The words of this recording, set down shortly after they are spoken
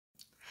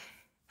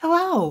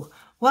Hello,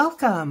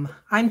 welcome.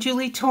 I'm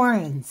Julie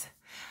Torrens.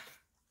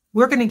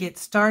 We're going to get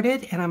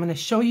started and I'm going to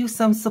show you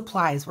some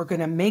supplies. We're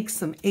going to make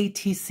some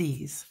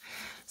ATCs.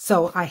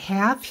 So I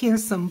have here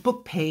some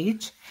book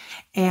page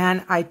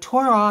and I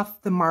tore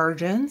off the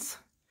margins.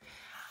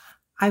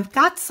 I've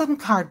got some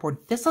cardboard.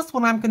 This is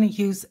what I'm going to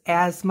use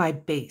as my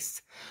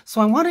base. So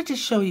I wanted to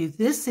show you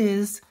this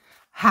is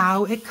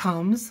how it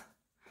comes.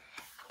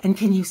 And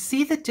can you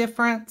see the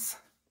difference?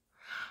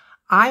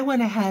 I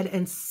went ahead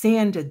and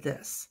sanded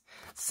this.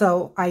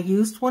 So I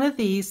used one of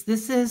these.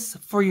 This is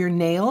for your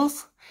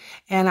nails.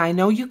 And I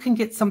know you can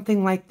get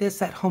something like this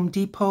at Home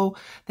Depot.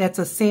 That's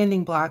a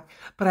sanding block.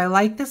 But I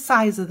like the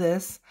size of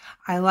this.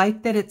 I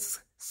like that it's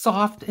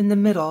soft in the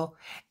middle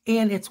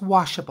and it's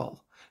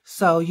washable.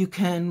 So you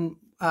can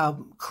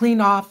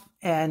clean off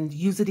and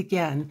use it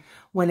again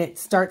when it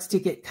starts to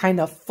get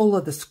kind of full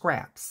of the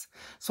scraps.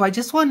 So I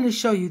just wanted to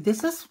show you,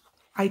 this is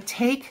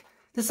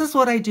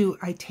what I do.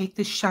 I take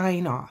the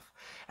shine off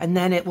and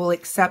then it will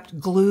accept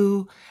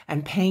glue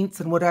and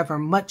paints and whatever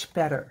much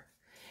better.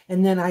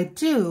 And then I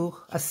do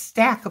a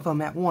stack of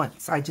them at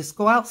once. I just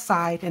go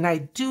outside and I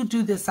do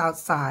this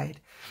outside,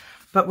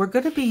 but we're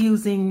going to be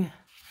using,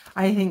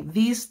 I think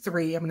these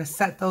three, I'm going to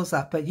set those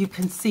up, but you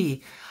can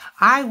see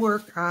I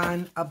work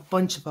on a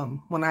bunch of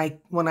them when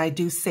I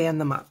do sand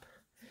them up.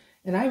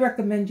 And I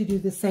recommend you do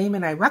the same,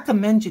 and I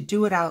recommend you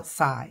do it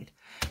outside.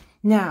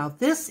 Now,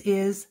 this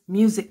is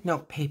music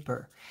note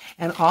paper.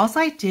 And all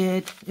I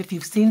did, if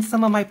you've seen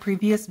some of my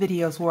previous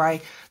videos where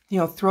I,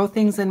 throw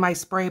things in my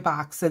spray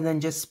box and then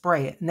just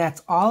spray it. And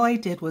that's all I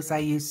did was I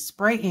used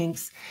spray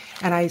inks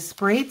and I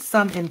sprayed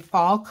some in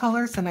fall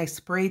colors and I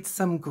sprayed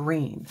some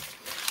green.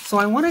 So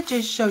I want to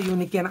just show you,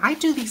 and again, I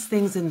do these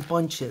things in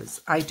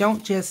bunches. I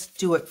don't just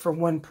do it for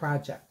one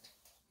project.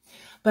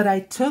 But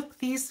I took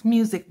these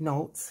music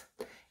notes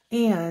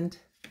and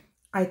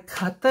I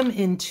cut them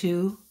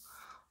into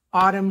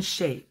autumn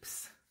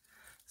shapes.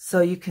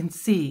 So you can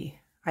see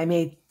I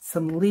made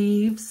some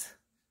leaves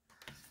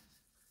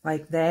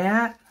like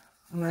that.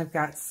 And I've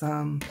got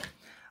some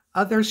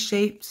other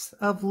shapes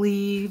of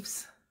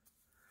leaves.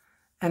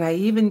 And I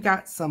even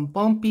got some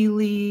bumpy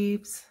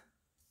leaves.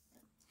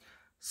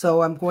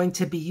 So I'm going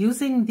to be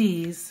using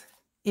these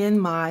in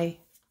my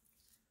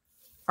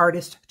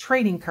artist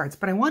trading cards.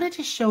 But I wanted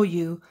to show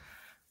you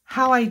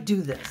how I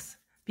do this,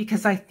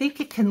 because I think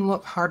it can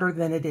look harder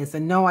than it is.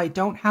 And no, I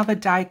don't have a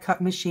die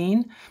cut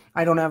machine.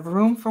 I don't have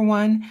room for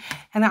one.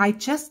 And I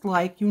just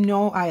like,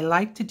 I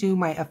like to do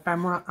my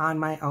ephemera on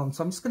my own.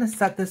 So I'm just going to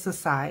set this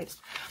aside.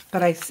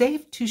 But I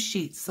saved 2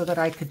 sheets so that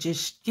I could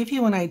just give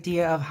you an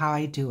idea of how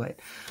I do it.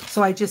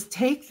 So I just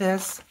take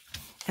this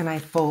and I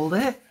fold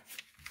it.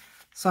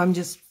 So I'm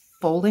just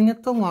folding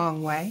it the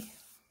long way.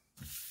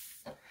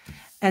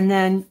 And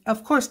then,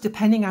 of course,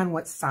 depending on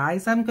what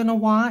size I'm going to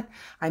want,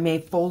 I may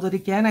fold it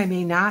again. I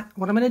may not.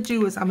 What I'm going to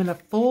do is I'm going to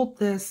fold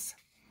this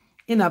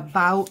in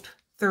about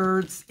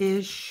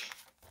thirds-ish.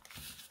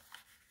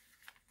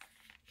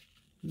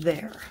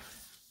 There.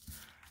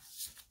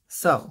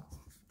 So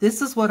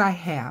this is what I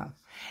have.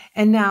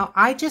 And now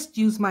I just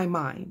use my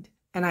mind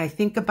and I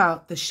think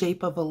about the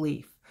shape of a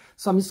leaf.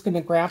 So I'm just going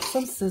to grab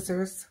some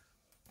scissors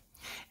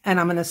and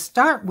I'm going to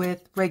start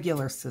with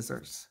regular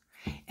scissors.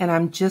 And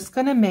I'm just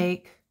going to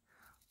make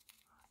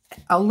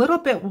a little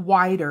bit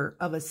wider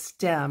of a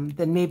stem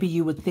than maybe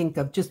you would think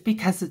of, just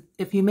because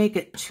if you make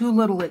it too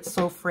little, it's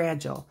so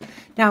fragile.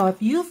 Now,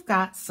 if you've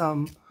got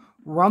some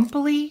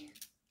rumply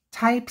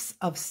types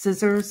of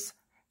scissors,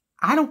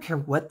 I don't care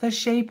what the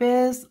shape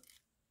is,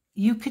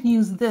 you can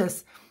use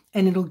this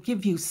and it'll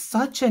give you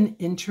such an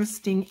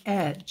interesting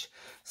edge.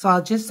 So I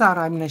just thought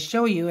I'm going to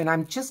show you, and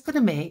I'm just going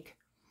to make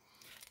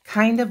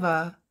kind of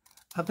a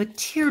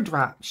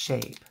teardrop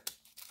shape.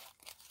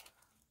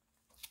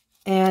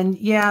 And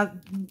yeah,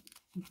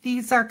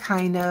 these are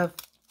kind of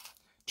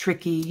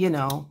tricky,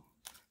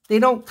 They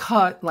don't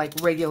cut like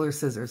regular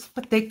scissors,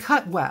 but they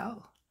cut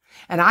well.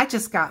 And I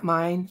just got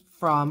mine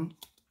from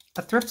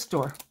a thrift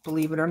store,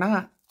 believe it or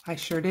not. I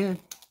sure did.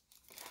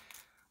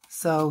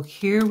 So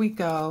here we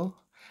go.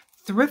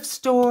 Thrift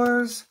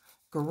stores,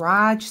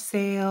 garage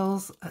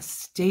sales,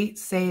 estate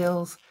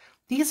sales.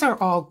 These are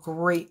all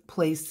great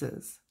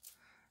places.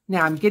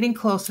 Now I'm getting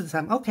close to this.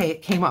 Okay,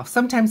 it came off.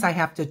 Sometimes I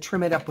have to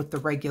trim it up with the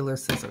regular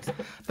scissors.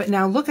 But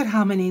now look at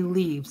how many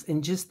leaves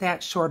in just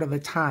that short of a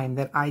time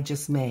that I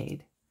just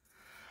made.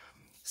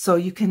 So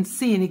you can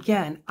see, and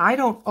again, I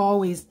don't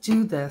always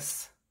do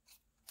this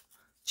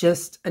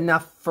just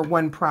enough for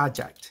one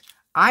project.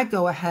 I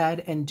go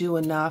ahead and do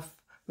enough.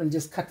 Let me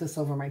just cut this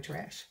over my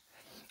trash.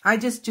 I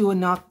just do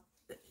enough,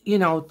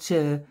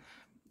 to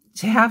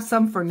have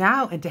some for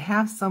now and to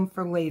have some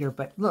for later.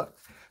 But look,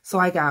 so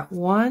I got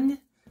 1,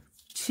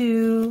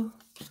 2,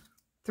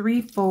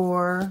 3,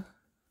 4,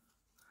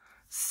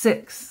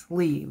 6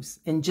 leaves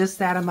in just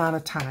that amount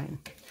of time.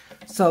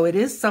 So it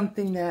is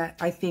something that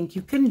I think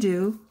you can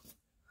do,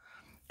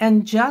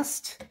 and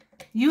just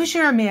use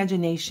your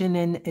imagination,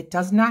 and it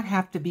does not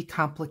have to be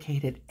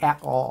complicated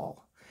at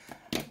all.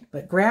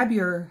 But grab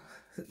your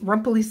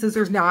rumply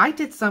scissors. Now I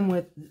did some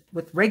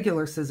with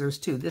regular scissors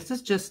too. This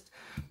is just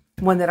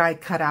one that I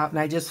cut out and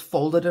I just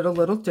folded it a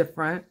little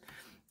different.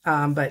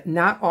 But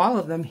not all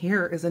of them.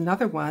 Here is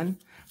another one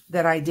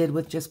that I did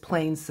with just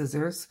plain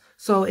scissors.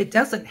 So it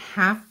doesn't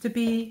have to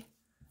be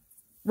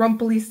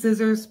rumply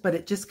scissors, but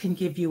it just can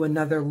give you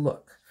another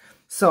look.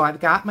 So I've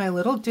got my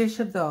little dish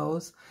of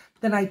those.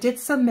 Then I did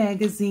some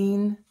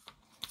magazine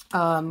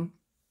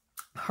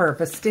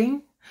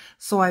harvesting.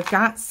 So I've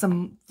got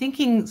some,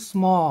 thinking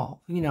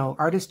small, you know,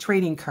 artist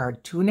trading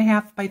card,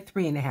 2.5 by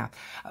 3.5,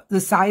 the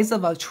size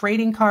of a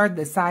trading card,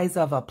 the size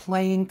of a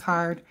playing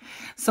card.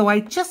 So I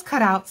just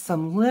cut out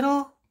some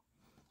little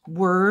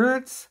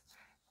words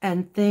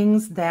and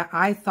things that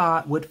I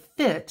thought would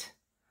fit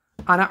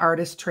on an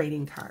artist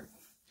trading card.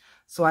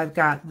 So I've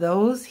got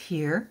those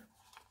here.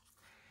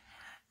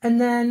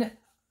 And then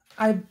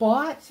I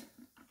bought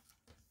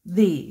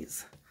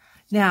these.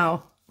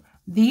 Now,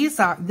 this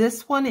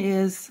one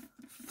is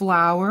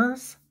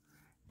flowers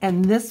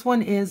and this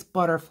one is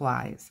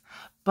butterflies.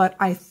 But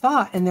I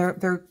thought, and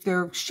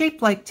they're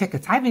shaped like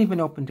tickets. I haven't even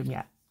opened them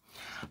yet.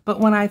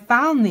 But when I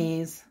found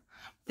these,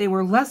 they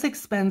were less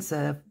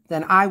expensive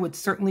than I would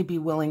certainly be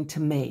willing to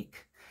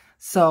make.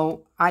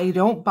 So I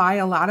don't buy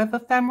a lot of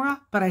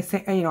ephemera, but I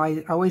say, you know,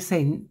 I always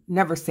say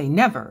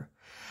never.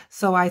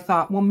 So I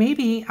thought, well,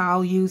 maybe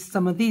I'll use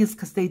some of these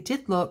because they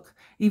did look,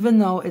 even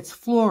though it's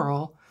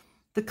floral,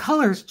 the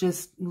colors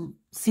just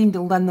seem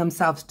to lend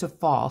themselves to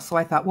fall. So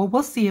I thought, well,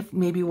 we'll see if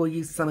maybe we'll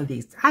use some of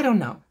these. I don't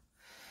know.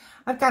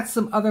 I've got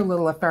some other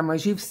little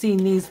ephemeras. You've seen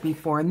these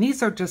before, and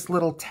these are just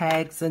little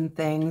tags and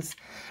things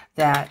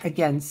that,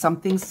 again,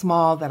 something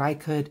small that I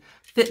could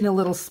fit in a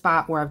little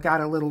spot where I've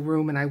got a little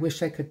room and I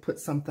wish I could put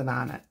something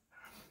on it.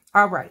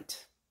 All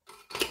right.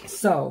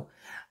 So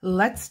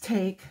let's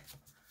take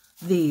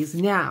these.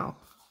 Now,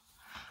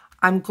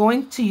 I'm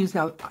going to use,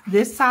 now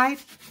this side,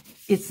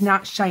 it's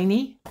not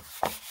shiny.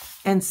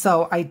 And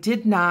so I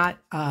did not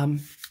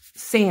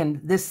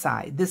sand this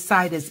side. This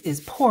side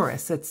is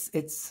porous.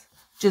 It's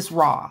just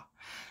raw.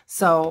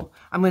 So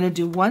I'm going to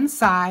do one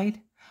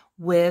side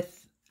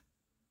with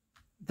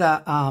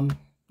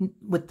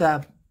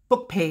the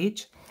book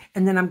page,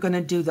 and then I'm going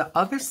to do the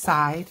other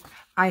side.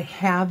 I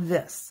have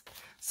this.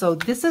 So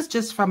this is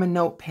just from a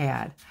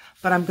notepad,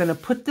 but I'm going to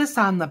put this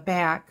on the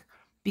back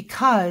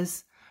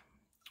because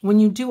when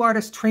you do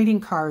artist trading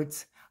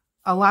cards,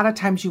 a lot of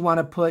times you want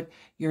to put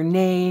your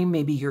name,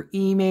 maybe your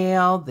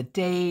email, the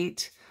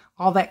date,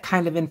 all that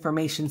kind of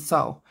information.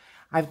 So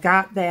I've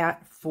got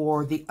that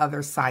for the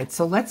other side.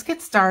 So let's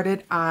get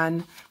started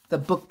on the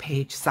book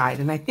page side.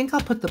 And I think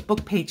I'll put the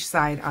book page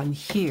side on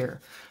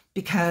here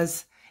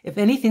because if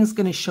anything's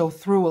going to show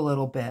through a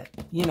little bit,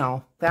 you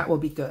know, that will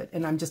be good.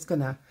 And I'm just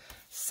going to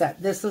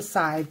set this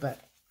aside, but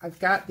I've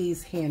got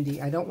these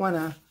handy. I don't want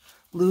to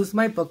lose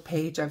my book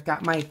page. I've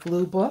got my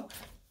glue book.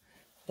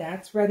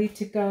 That's ready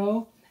to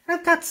go.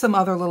 I've got some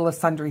other little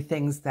sundry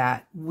things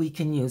that we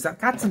can use.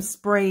 I've got some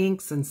spray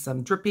inks and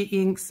some drippy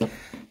inks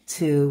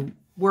to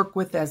work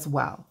with as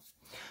well.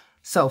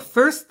 So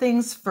first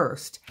things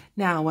first.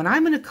 Now, when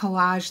I'm going to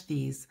collage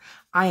these,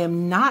 I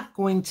am not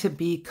going to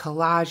be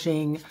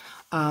collaging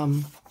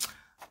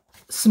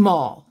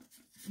small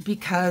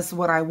because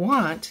what I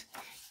want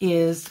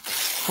is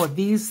for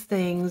these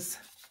things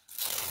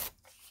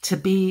to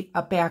be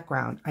a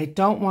background. I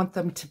don't want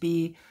them to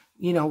be,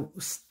 you know,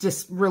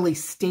 just really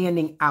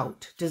standing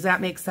out. Does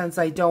that make sense?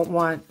 I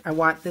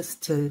want this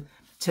to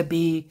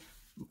be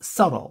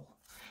subtle.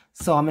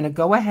 So I'm going to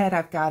go ahead.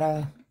 I've got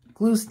a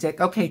glue stick.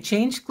 Okay,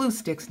 change glue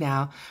sticks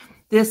now.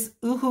 This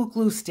Uhu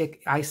glue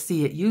stick, I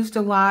see it used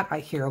a lot. I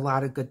hear a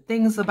lot of good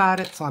things about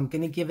it, so I'm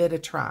going to give it a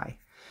try.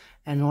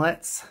 And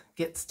let's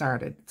get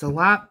started. It's a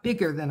lot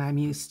bigger than I'm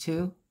used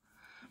to.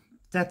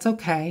 That's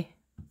okay.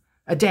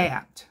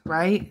 Adapt,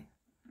 right?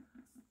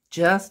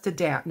 Just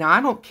adapt. Now,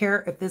 I don't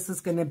care if this is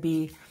going to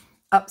be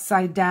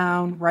upside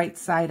down, right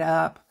side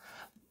up,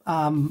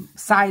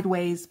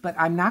 sideways, but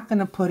I'm not going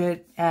to put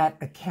it at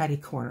a catty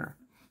corner.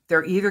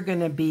 They're either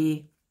going to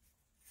be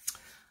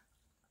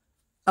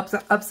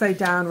upside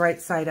down,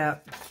 right side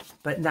up,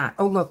 but not.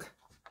 Oh, look,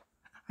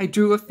 I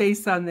drew a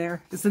face on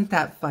there. Isn't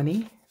that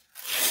funny?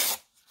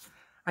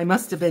 I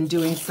must have been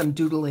doing some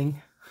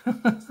doodling.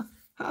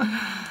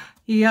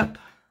 Yep,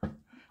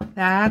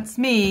 that's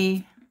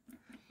me.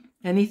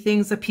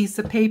 Anything's a piece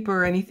of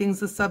paper,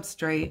 anything's a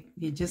substrate.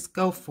 You just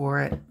go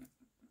for it.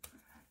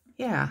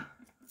 Yeah.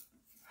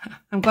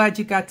 I'm glad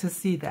you got to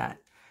see that.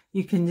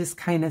 You can just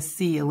kind of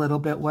see a little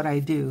bit what I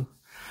do.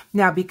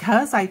 Now,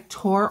 because I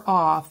tore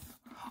off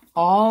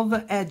all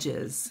the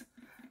edges,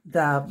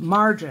 the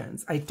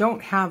margins, I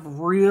don't have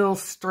real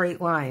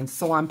straight lines.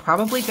 So I'm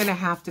probably going to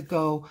have to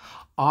go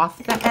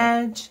off the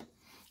edge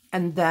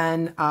and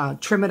then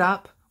trim it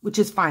up, which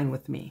is fine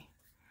with me.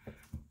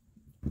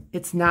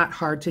 It's not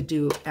hard to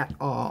do at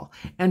all.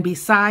 And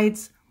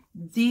besides,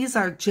 these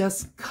are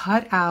just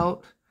cut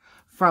out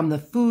from the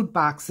food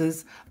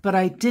boxes, but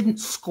I didn't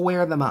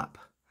square them up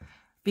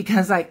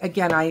because I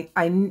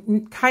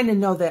kind of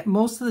know that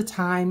most of the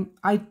time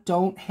I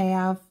don't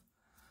have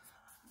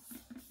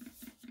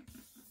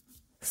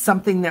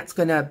something that's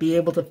going to be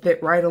able to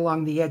fit right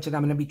along the edge, and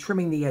I'm going to be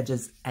trimming the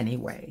edges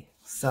anyway.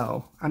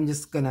 So I'm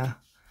just going to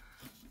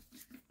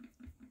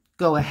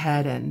go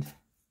ahead and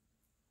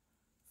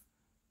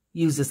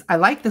use this. I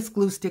like this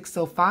glue stick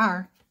so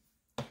far.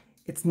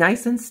 It's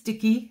nice and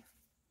sticky,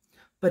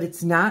 but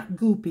it's not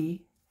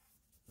goopy.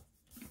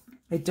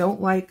 I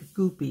don't like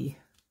goopy.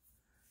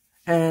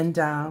 And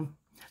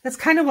that's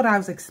kind of what I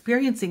was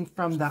experiencing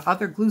from the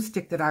other glue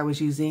stick that I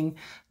was using.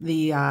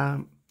 The,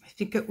 I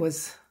think it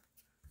was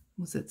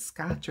it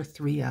Scotch or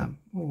 3M?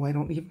 Oh, I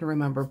don't even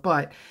remember.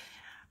 But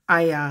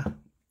I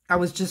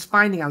was just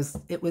finding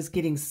it was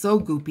getting so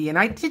goopy. And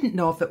I didn't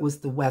know if it was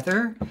the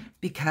weather,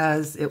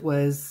 because it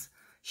was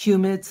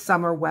humid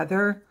summer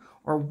weather,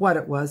 or what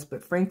it was.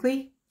 But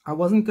frankly, I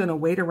wasn't going to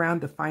wait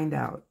around to find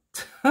out.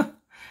 I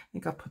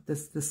think I'll put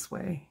this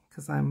way,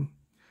 because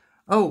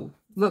oh,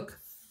 look,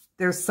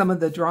 there's some of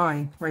the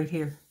drawing right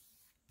here.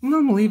 I'm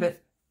going to leave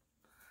it.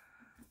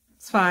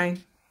 It's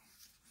fine.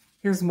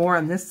 Here's more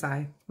on this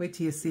side. Wait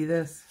till you see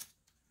this.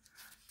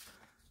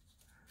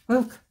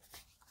 Look.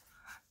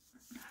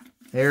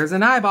 There's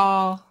an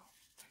eyeball.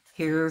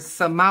 Here's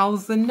some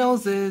mouths and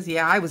noses.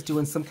 Yeah, I was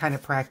doing some kind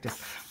of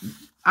practice.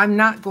 I'm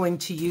not going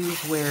to use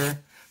where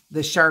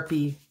the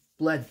Sharpie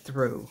bled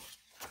through.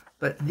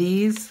 But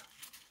these,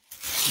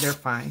 they're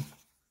fine.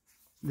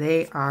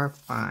 They are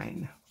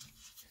fine.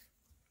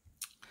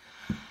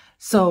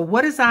 So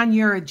what is on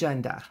your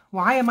agenda?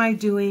 Why am I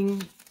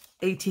doing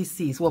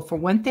ATCs? Well, for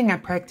one thing,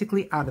 I'm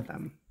practically out of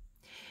them.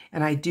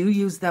 And I do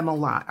use them a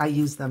lot. I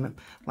use them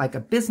like a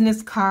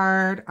business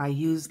card. I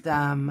use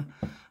them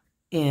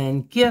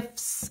in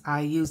gifts.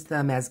 I use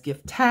them as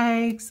gift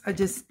tags.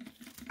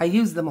 I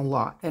use them a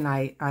lot, and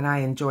I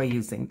enjoy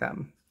using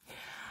them.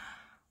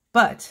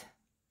 But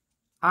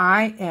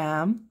I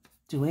am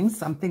doing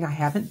something I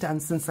haven't done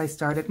since I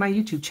started my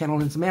YouTube channel.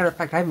 And as a matter of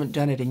fact, I haven't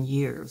done it in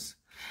years.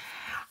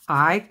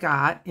 I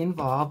got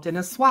involved in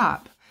a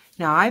swap.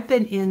 Now, I've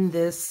been in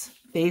this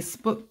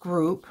Facebook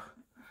group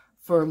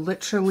for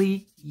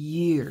literally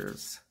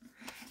years.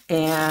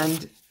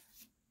 And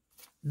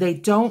they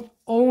don't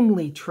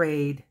only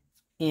trade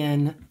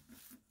in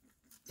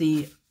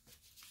the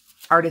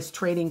artist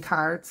trading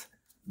cards.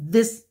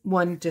 This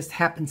one just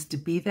happens to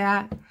be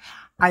that.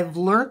 I've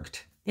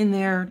lurked in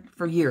there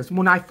for years.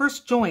 When I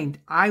first joined,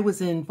 I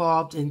was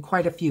involved in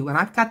quite a few, and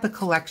I've got the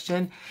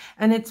collection,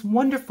 and it's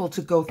wonderful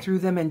to go through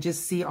them and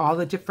just see all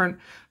the different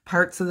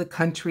parts of the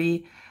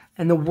country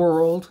and the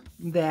world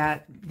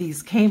that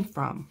these came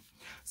from.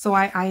 So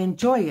I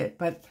enjoy it,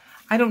 but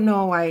I don't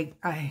know,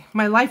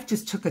 my life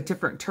just took a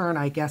different turn,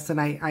 I guess, and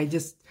I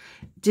just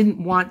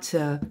didn't want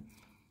to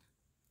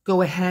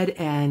go ahead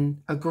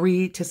and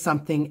agree to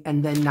something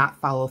and then not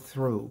follow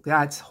through.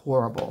 That's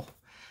horrible.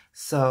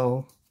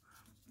 So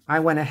I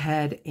went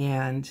ahead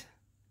and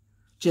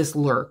just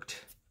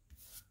lurked.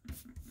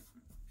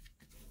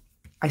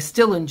 I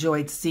still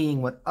enjoyed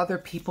seeing what other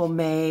people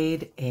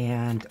made,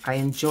 and I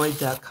enjoyed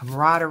the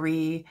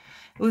camaraderie.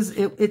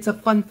 It's a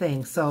fun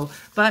thing. So,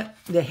 but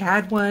they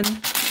had one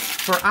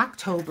for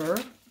October,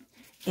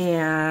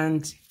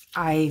 and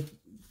I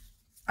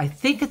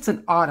think it's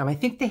an autumn. I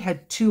think they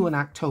had 2 in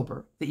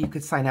October that you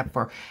could sign up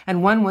for.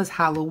 And one was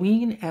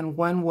Halloween and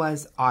one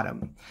was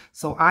autumn.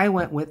 So I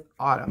went with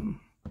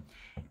autumn.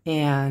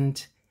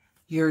 And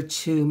you're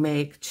to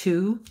make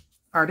 2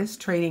 artist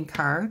trading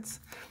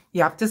cards.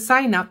 You have to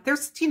sign up.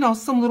 There's,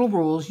 some little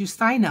rules. You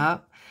sign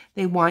up.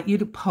 They want you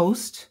to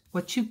post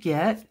what you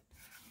get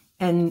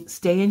and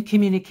stay in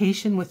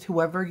communication with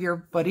whoever you're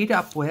buddied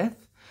up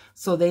with,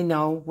 so they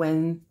know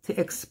when to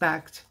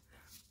expect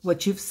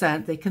what you've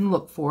sent. They can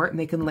look for it, and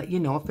they can let you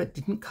know if it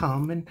didn't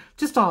come, and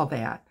just all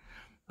that.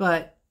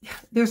 But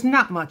there's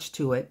not much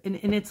to it,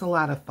 and it's a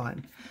lot of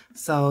fun.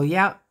 So,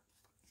 yeah.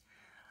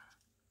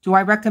 Do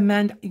I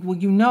recommend?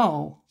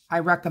 Well, I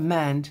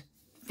recommend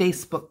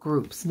Facebook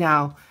groups.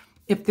 Now,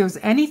 if there's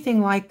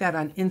anything like that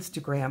on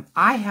Instagram,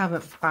 I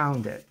haven't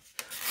found it.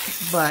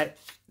 But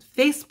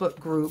Facebook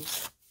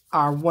groups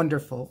are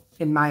wonderful,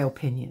 in my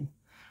opinion.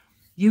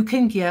 You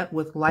can get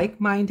with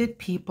like-minded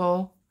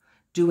people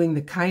doing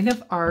the kind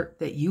of art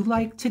that you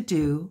like to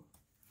do,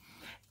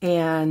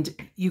 and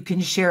you can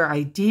share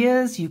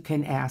ideas, you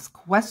can ask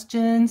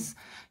questions.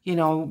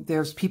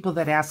 There's people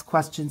that ask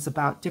questions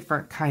about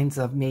different kinds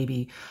of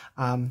maybe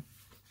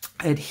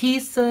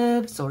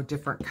adhesives or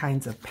different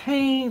kinds of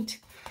paint,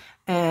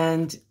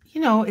 and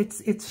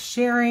it's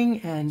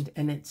sharing, and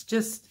it's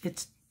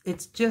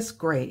just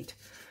great.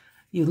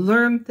 You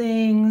learn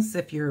things.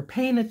 If you're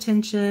paying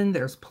attention,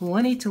 there's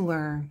plenty to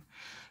learn.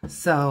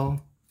 So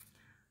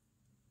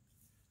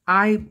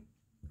I'm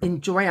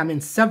in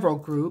several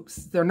groups.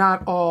 They're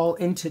not all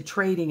into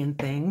trading and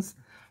things.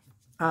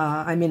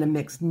 I'm in a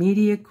mixed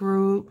media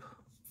group.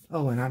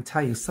 Oh, and I'll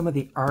tell you, some of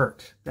the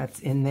art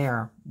that's in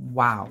there,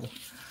 wow.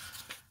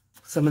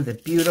 Some of the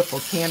beautiful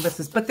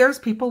canvases. But there's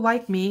people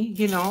like me,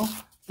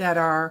 that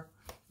are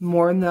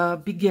more in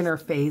the beginner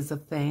phase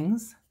of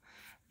things.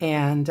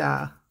 And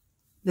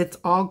it's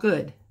all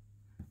good.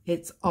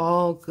 It's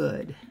all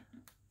good.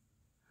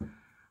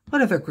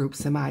 What other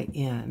groups am I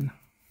in?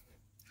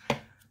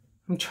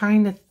 I'm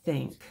trying to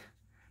think.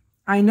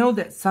 I know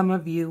that some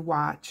of you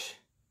watch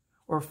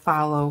or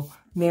follow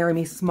Marry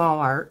Me Small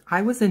Art.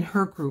 I was in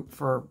her group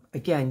for,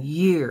 again,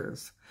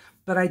 years,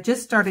 but I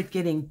just started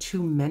getting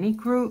too many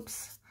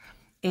groups,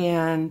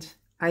 and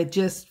I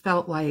just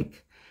felt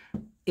like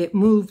it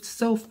moved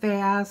so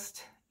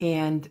fast,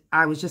 and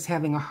I was just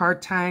having a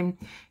hard time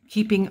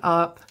keeping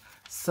up.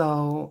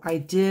 So I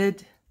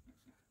did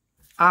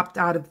opt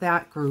out of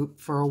that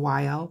group for a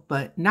while,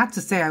 but not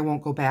to say I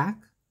won't go back.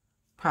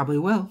 Probably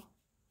will.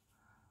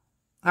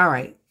 All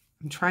right.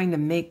 I'm trying to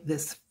make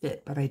this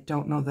fit, but I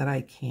don't know that I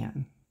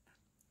can.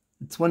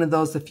 It's one of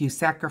those, if you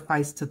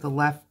sacrifice to the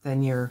left,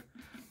 then you're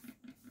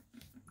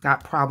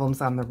got problems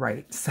on the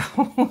right. So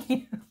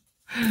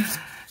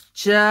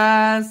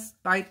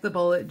just bite the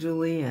bullet,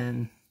 Julie,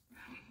 and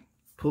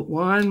put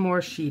one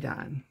more sheet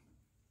on.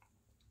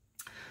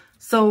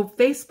 So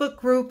Facebook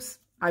groups,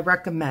 I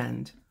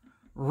recommend.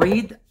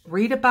 Read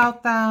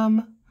about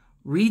them,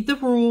 read the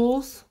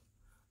rules.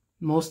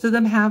 Most of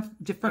them have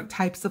different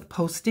types of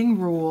posting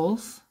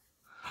rules.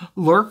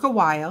 Lurk a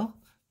while.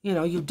 You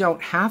know, you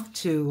don't have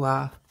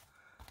to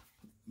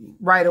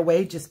right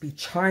away just be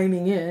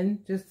chiming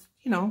in. Just,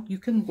 you know, you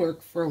can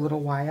lurk for a little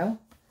while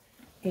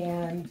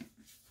and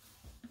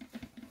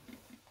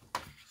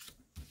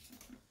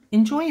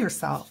enjoy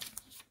yourself.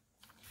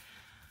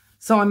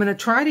 So I'm going to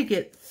try to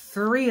get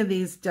 3 of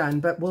these done,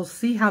 but we'll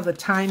see how the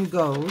time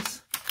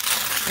goes.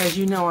 As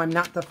you know, I'm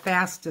not the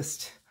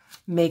fastest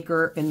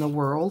maker in the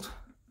world,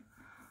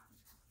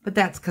 but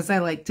that's because I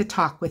like to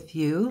talk with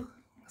you.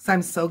 So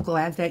I'm so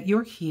glad that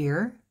you're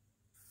here.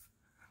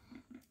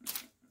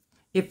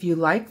 If you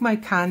like my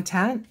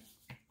content,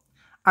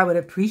 I would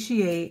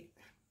appreciate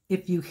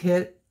if you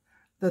hit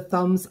the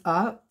thumbs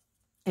up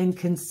and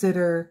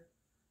consider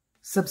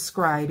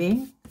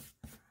subscribing.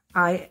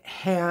 I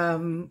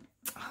have,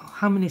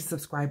 how many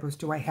subscribers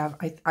do I have?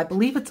 I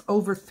believe it's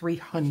over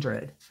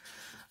 300.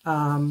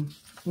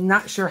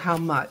 Not sure how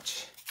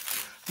much,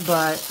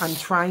 but I'm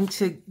trying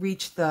to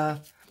reach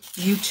the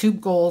YouTube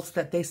goals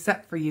that they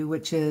set for you,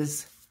 which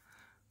is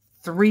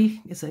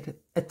 3, is it?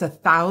 It's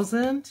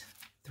 1,000?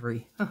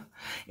 3.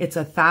 It's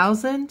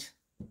 1,000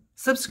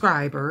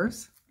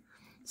 subscribers.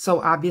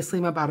 So obviously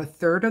I'm about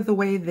 1/3 of the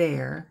way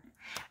there.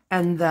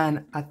 And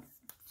then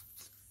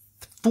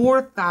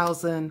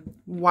 4,000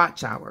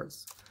 watch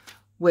hours,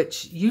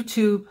 which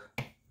YouTube,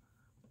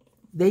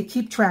 they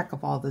keep track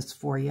of all this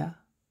for you,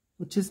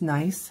 which is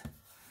nice.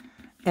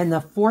 And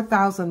the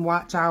 4,000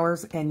 watch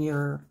hours and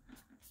your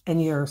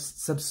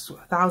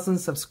 1,000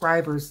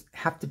 subscribers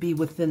have to be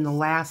within the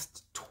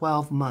last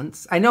 12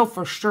 months. I know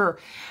for sure.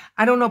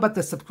 I don't know about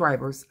the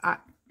subscribers.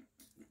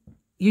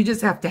 You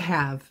just have to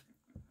have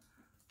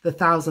the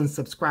 1,000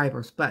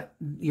 subscribers, but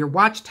your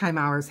watch time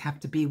hours have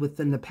to be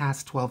within the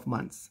past 12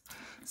 months.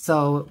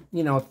 So,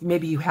 you know, if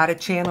maybe you had a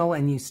channel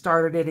and you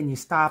started it and you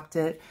stopped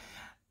it,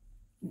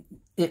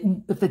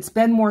 if it's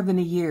been more than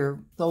a year,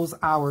 those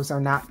hours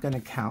are not going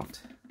to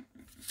count.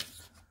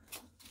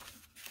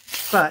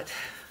 But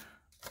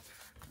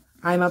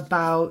I'm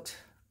about,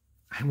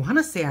 I want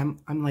to say I'm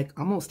like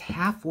almost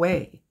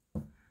halfway,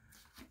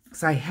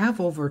 because I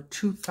have over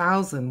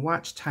 2,000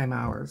 watch time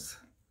hours.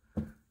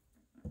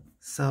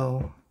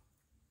 So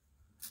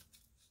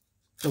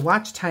the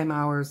watch time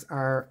hours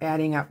are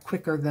adding up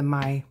quicker than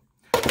my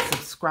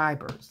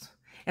subscribers.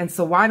 And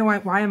so why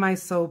am I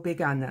so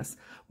big on this?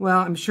 Well,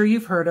 I'm sure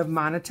you've heard of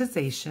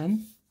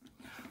monetization,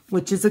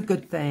 which is a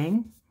good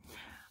thing.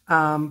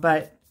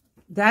 But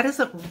that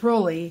isn't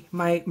really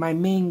my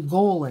main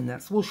goal in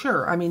this. Well,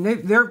 sure. I mean,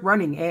 they're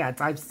running ads.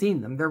 I've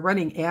seen them. They're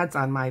running ads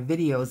on my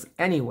videos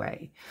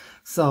anyway.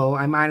 So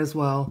I might as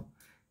well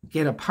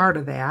get a part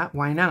of that.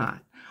 Why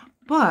not?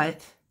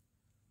 But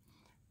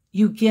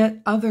you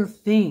get other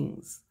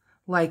things,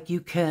 like you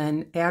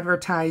can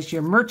advertise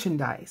your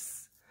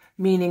merchandise,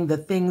 meaning the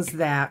things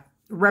that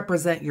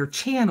represent your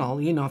channel.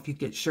 You know, if you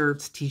get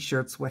shirts,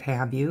 t-shirts, what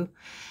have you.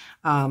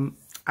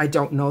 I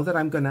don't know that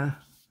I'm going to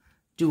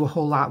do a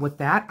whole lot with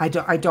that. I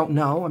don't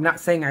know. I'm not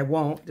saying I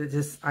won't. It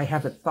just, I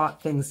haven't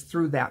thought things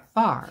through that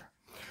far.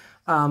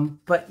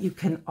 But you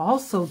can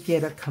also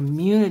get a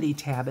community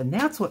tab, and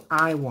that's what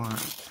I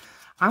want.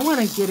 I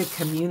want to get a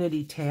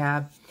community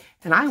tab,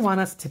 and I want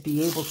us to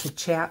be able to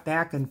chat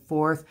back and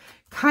forth,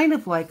 kind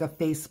of like a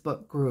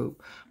Facebook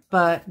group.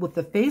 But with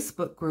the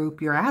Facebook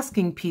group, you're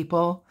asking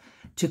people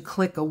to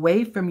click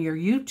away from your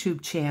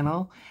YouTube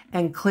channel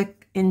and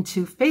click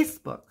into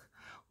Facebook.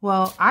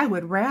 Well, I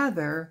would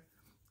rather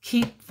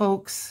keep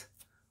folks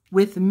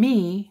with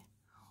me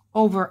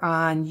over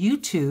on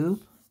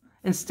YouTube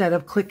instead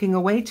of clicking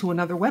away to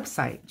another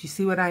website. Do you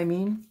see what I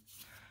mean?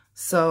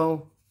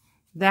 So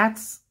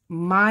that's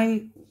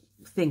my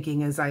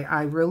thinking, is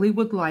I really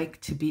would like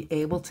to be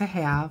able to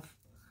have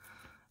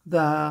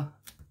the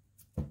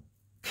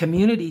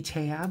community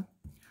tab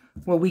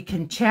where we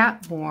can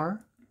chat more.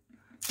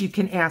 You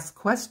can ask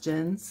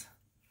questions,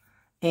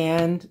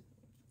 and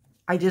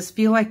I just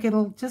feel like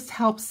it'll just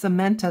help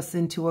cement us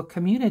into a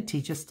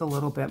community just a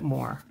little bit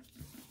more.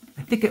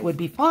 I think it would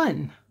be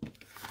fun.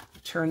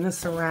 Turn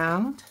this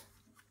around.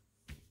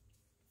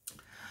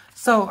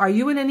 So are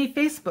you in any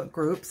Facebook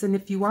groups? And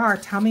if you are,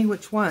 tell me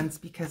which ones,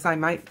 because I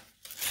might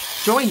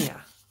join you.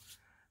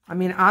 I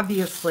mean,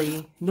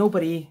 obviously,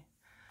 nobody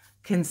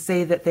can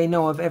say that they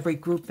know of every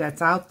group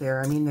that's out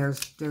there. I mean,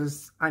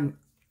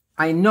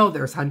 I know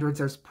there's hundreds.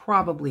 There's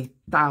probably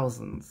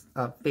thousands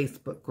of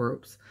Facebook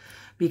groups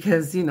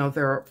because, you know,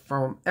 they're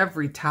from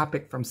every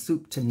topic from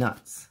soup to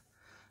nuts.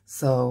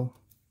 So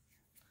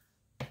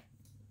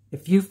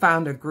if you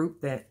found a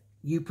group that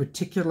you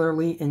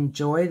particularly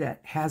enjoy that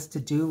has to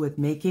do with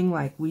making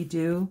like we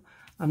do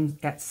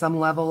at some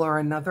level or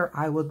another,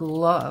 I would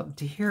love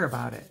to hear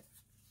about it.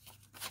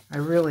 I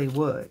really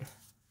would.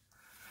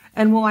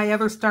 And will I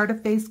ever start a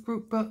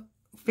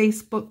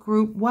Facebook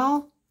group?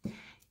 Well,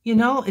 you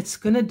know, it's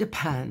going to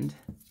depend.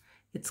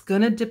 It's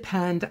going to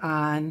depend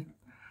on,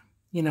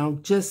 you know,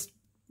 just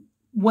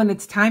when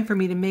it's time for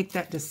me to make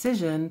that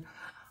decision,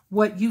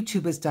 what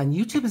YouTube has done.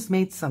 YouTube has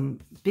made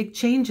some big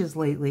changes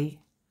lately.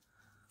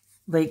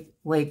 Like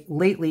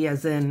lately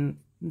as in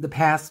the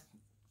past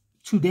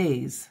 2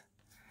 days.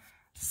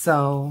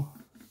 So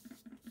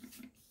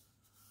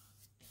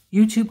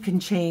YouTube can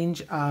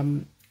change.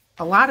 A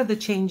lot of the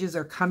changes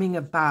are coming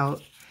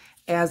about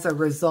as a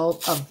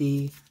result of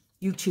the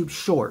YouTube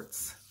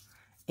Shorts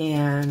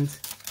and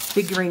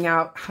figuring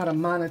out how to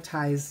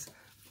monetize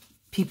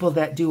people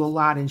that do a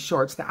lot in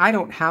shorts. Now, I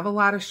don't have a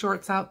lot of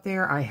shorts out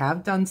there. I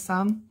have done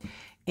some,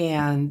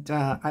 and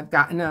I've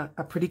gotten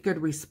a pretty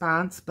good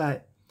response.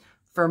 But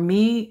for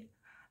me,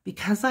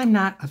 because I'm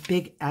not a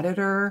big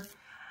editor,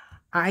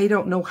 I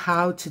don't know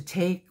how to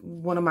take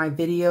one of my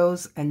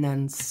videos and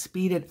then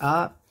speed it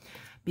up,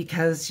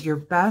 because your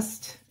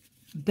best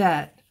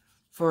bet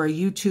for a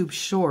YouTube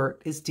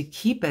short is to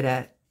keep it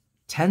at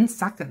 10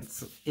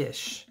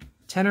 seconds-ish,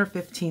 10 or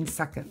 15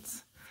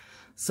 seconds.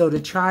 So to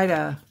try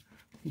to,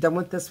 done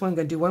with this one, I'm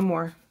going to do one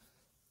more.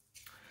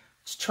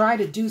 To try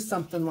to do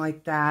something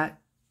like that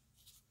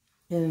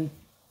in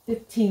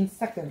 15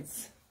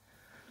 seconds,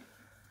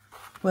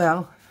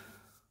 well,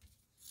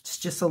 it's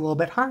just a little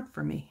bit hard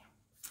for me.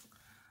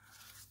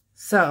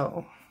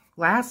 So,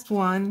 last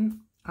one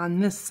on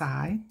this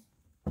side.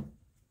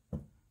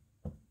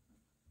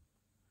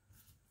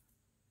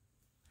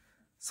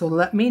 So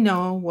let me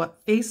know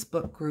what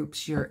Facebook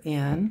groups you're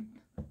in.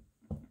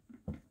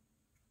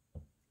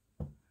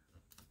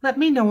 Let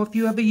me know if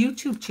you have a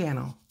YouTube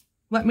channel.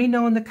 Let me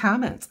know in the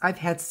comments. I've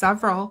had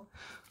several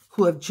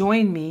who have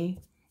joined me,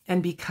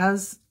 and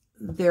because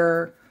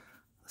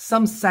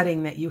some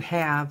setting that you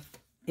have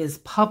is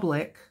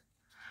public,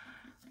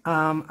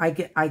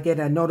 I get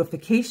a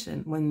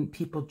notification when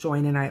people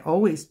join, and I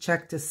always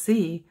check to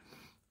see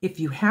if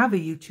you have a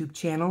YouTube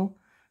channel,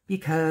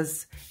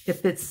 because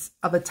if it's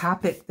of a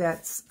topic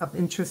that's of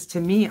interest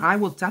to me, I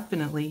will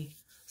definitely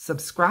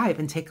subscribe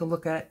and take a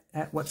look at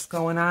what's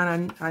going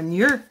on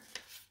your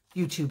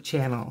YouTube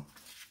channel.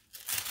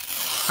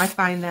 I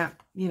find that,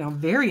 you know,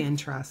 very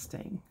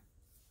interesting.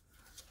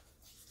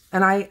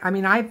 And I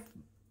mean, I've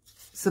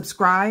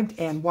subscribed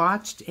and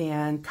watched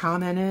and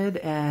commented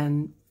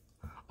and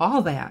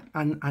all that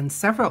on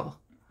several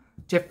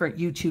different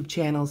YouTube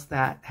channels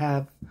that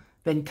have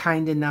been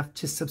kind enough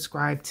to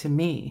subscribe to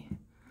me.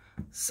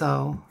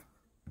 So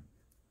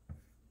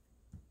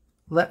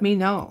let me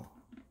know.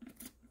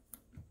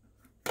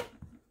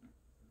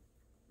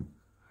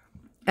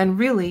 And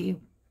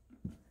really,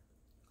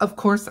 of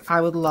course,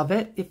 I would love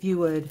it if you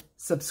would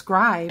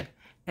subscribe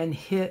and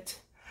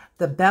hit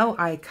the bell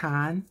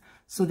icon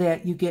so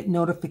that you get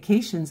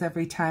notifications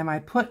every time I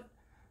put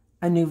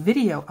a new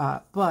video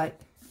up. But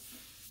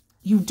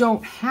you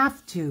don't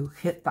have to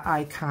hit the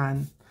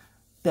icon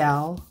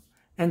bell.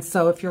 And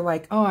so if you're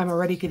like, oh, I'm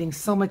already getting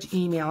so much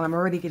email, I'm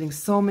already getting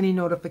so many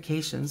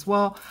notifications.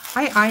 Well,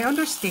 I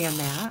understand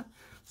that.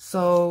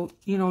 So,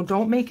 you know,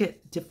 don't make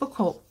it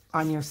difficult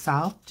on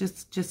yourself.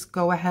 Just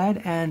go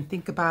ahead and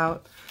think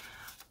about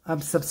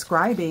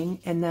subscribing,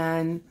 and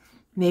then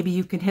maybe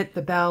you can hit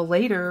the bell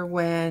later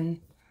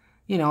when,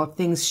 you know, if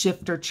things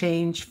shift or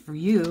change for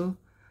you.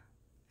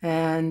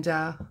 And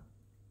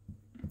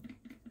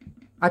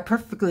I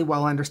perfectly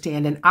well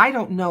understand. And I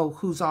don't know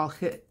who's all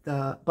hit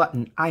the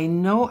button. I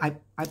know, I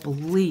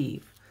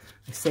believe,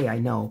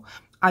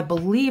 I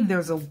believe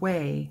there's a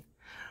way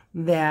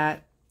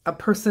that a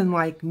person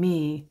like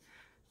me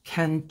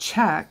can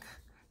check.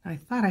 I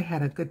thought I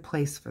had a good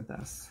place for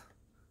this.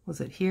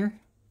 Was it here?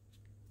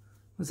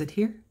 Was it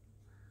here?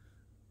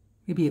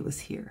 Maybe it was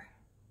here.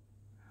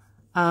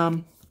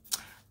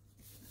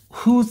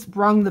 Who's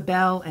rung the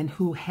bell and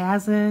who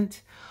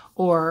hasn't,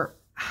 or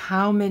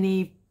how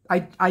many.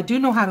 I do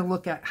know how to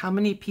look at how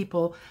many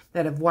people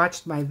that have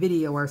watched my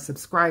video are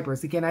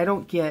subscribers. Again, I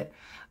don't get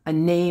a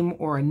name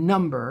or a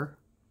number.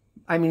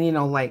 I mean, you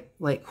know,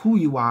 like who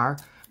you are,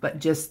 but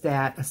just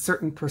that a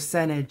certain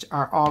percentage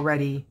are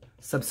already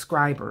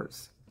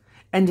subscribers.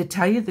 And to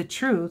tell you the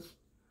truth,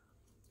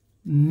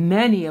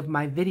 many of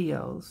my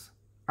videos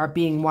are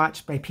being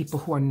watched by people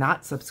who are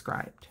not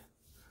subscribed,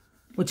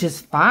 which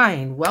is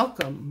fine.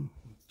 Welcome.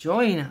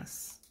 Join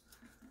us.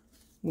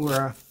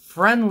 We're a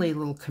friendly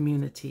little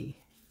community.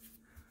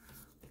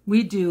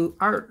 We do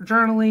art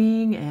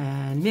journaling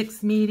and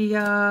mixed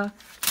media,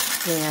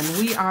 and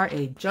we are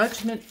a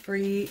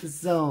judgment-free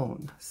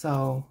zone.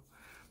 So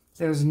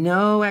there's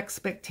no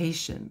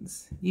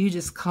expectations. You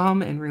just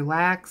come and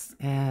relax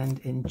and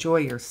enjoy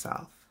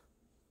yourself.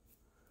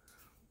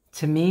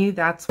 To me,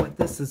 that's what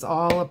this is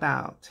all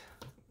about.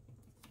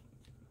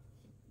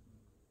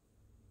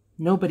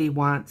 Nobody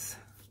wants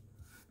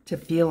to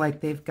feel like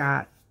they've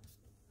got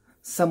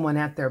someone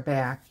at their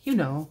back. You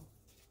know,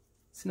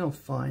 it's no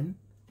fun.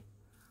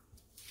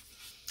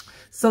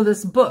 So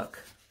this book,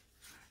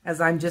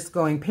 as I'm just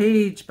going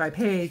page by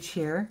page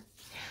here,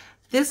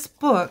 this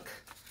book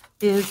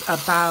is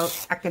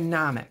about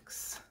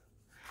economics.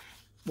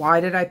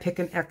 Why did I pick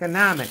an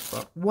economic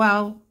book?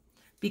 Well,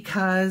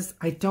 because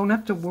I don't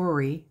have to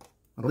worry,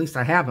 at least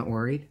I haven't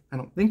worried, I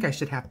don't think I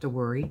should have to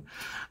worry,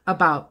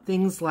 about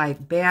things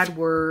like bad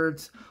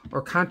words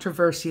or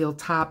controversial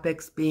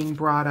topics being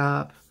brought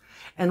up.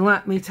 And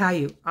let me tell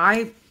you,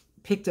 I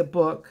picked a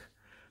book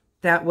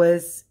that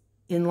was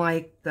in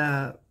like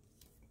the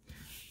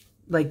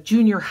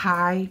junior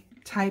high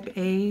type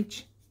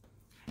age.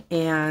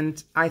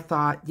 And I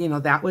thought, you know,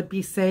 that would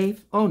be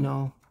safe. Oh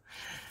no.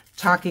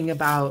 Talking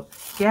about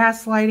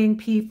gaslighting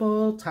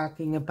people,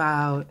 talking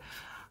about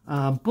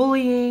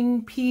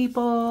bullying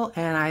people.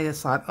 And I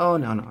just thought, oh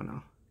no, no,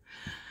 no.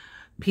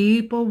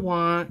 People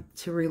want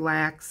to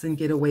relax and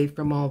get away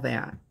from all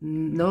that.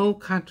 No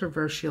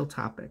controversial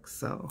topics.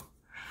 So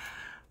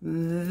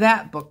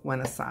that book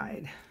went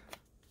aside.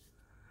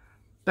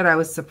 But I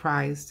was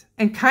surprised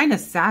and kind of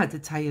sad, to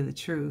tell you the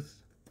truth,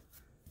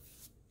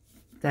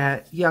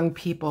 that young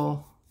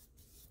people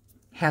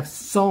have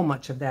so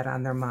much of that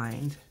on their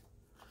mind.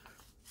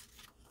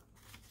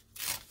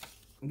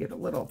 Get a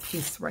little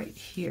piece right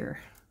here.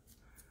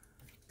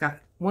 Got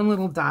one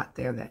little dot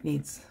there that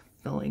needs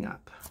filling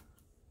up.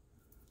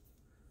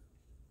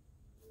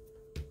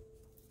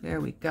 There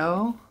we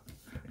go.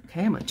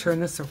 Okay, I'm going to turn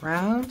this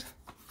around.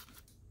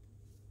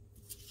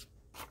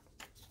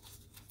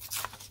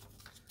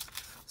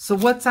 So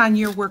what's on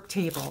your work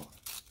table?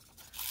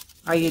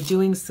 Are you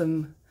doing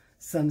some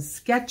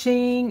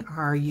sketching?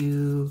 Are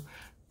you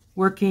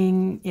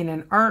working in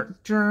an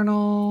art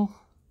journal?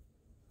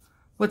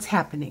 What's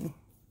happening?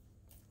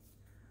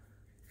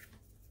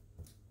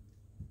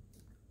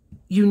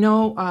 You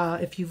know,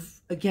 if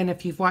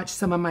you've watched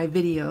some of my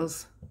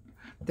videos,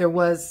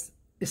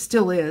 it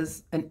still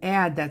is an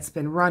ad that's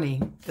been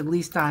running, at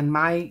least on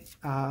my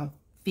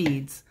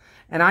feeds.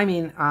 And I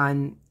mean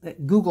on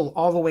Google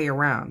all the way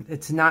around.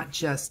 It's not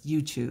just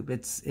YouTube.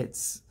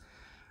 It's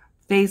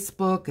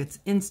Facebook, it's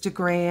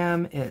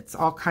Instagram, it's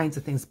all kinds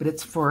of things, but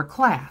it's for a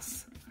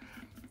class.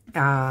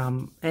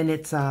 And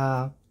it's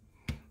a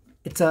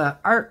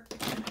art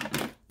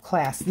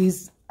class.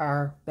 These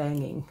are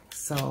banging,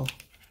 so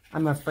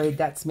I'm afraid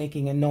that's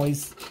making a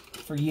noise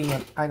for you,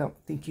 and I don't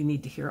think you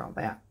need to hear all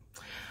that.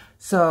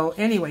 So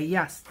anyway,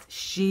 yes,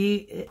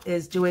 she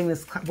is doing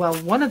this. Well,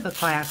 one of the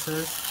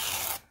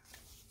classes,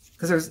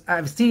 because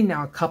I've seen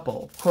now a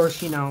couple. Of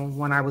course, you know,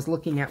 when I was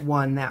looking at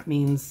one, that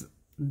means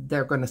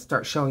they're going to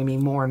start showing me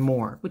more and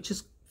more, which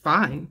is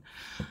fine.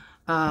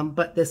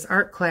 But this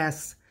art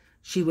class,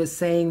 she was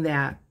saying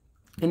that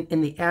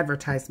in the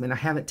advertisement, I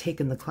haven't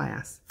taken the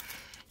class.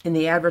 In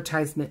the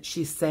advertisement,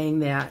 she's saying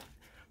that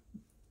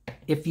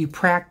if you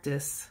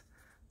practice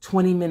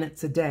 20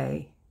 minutes a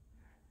day,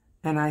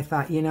 and I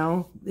thought, you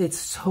know, it's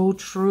so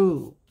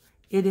true.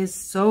 It is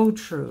so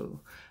true.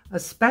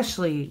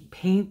 Especially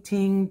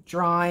painting,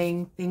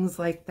 drawing, things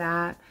like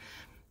that.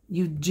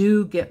 You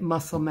do get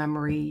muscle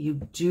memory. You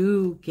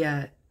do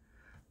get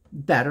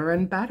better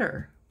and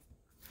better.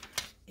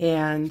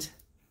 And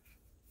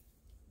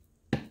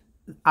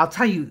I'll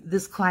tell you,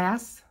 this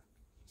class,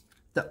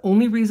 the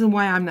only reason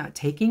why I'm not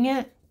taking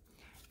it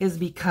is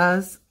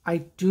because I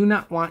do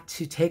not want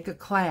to take a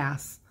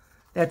class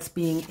that's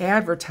being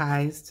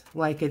advertised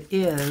like it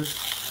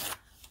is,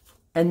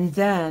 and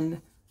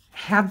then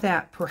have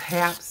that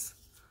perhaps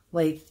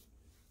like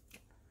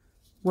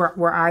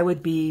where I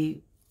would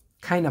be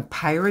kind of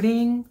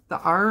pirating the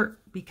art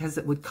because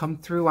it would come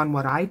through on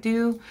what I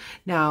do.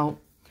 Now,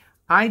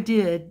 I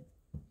did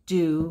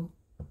do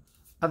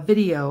a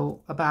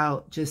video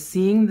about just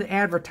seeing the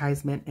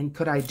advertisement and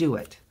could I do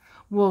it?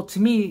 Well,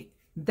 to me,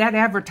 that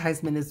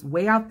advertisement is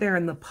way out there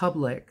in the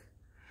public.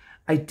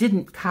 I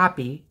didn't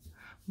copy,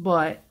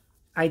 but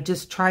I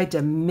just tried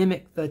to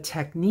mimic the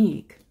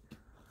technique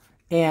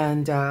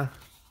and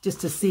just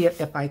to see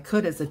if I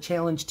could as a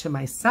challenge to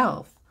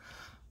myself.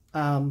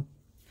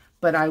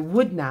 But I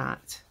would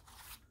not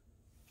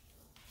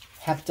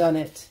have done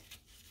it,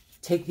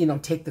 take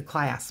the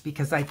class,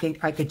 because I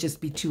think I could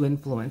just be too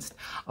influenced.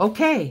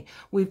 Okay,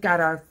 we've got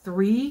our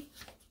 3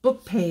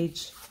 book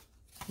page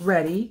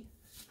ready.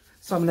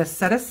 So I'm going to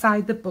set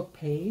aside the book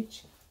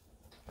page,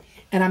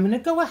 and I'm going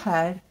to go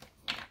ahead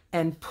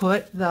and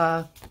put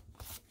the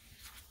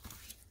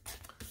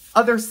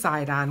other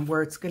side on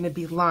where it's going to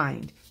be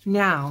lined.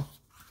 Now,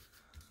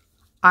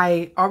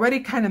 I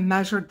already kind of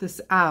measured this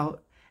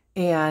out,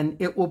 and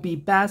it will be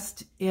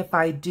best if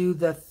I do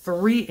the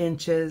 3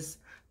 inches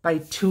by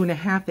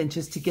 2.5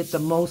 inches to get the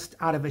most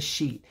out of a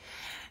sheet.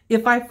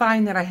 If I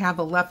find that I have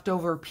a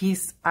leftover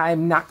piece,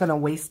 I'm not going to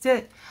waste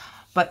it.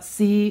 But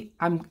see,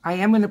 I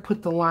am going to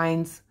put the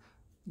lines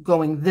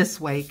going this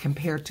way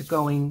compared to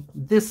going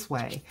this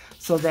way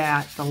so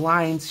that the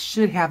lines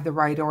should have the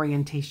right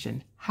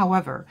orientation.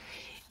 However,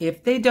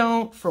 if they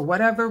don't, for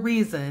whatever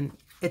reason,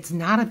 it's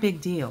not a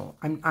big deal.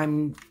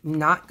 I'm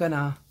not going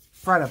to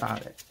fret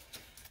about it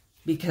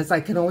because I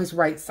can always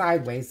write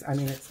sideways. I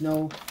mean,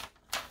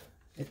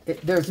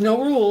 there's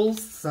no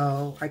rules,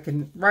 so I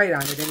can write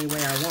on it any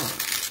way I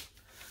want.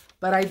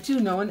 But I do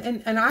know,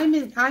 and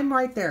I'm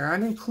right there.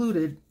 I'm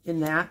included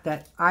in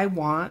that I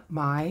want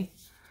my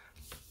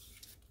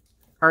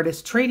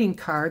artist trading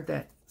card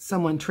that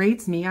someone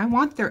trades me. I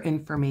want their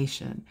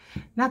information.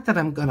 Not that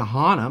I'm going to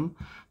haunt them,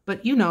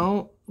 but you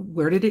know,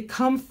 where did it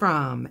come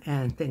from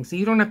and things. So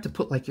you don't have to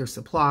put like your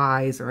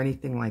supplies or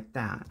anything like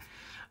that.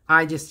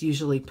 I just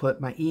usually put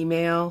my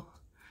email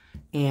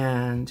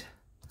and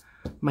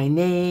my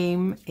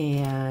name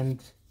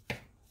and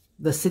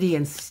the city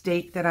and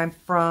state that I'm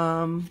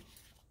from.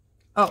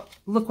 Oh,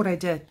 look what I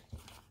did.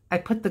 I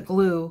put the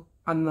glue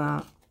on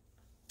the...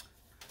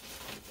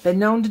 Been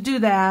known to do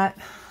that.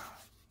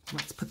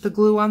 Let's put the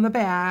glue on the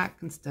back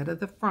instead of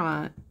the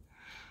front.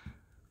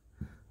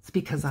 It's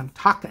because I'm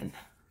talking.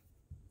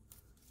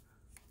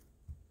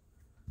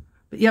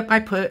 But yep, I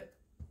put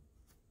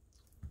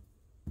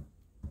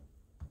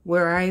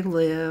where I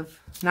live,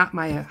 not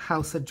my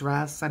house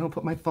address. I don't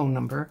put my phone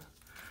number,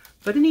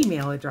 but an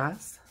email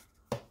address.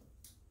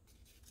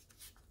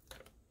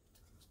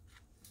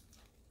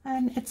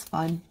 And it's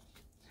fun.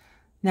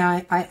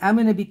 Now, I'm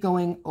going to be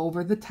going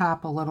over the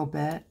top a little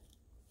bit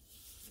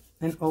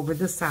and over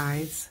the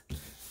sides.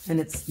 And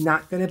it's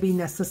not going to be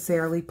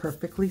necessarily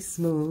perfectly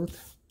smooth.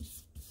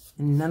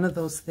 And none of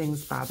those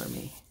things bother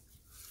me.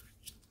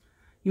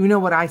 You know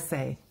what I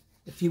say.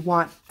 If you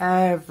want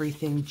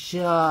everything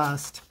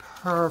just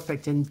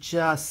perfect and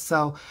just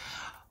so,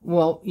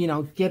 well, you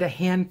know, get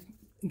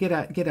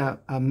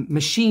a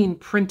machine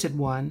printed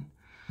one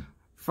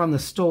from the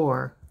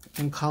store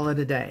and call it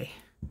a day.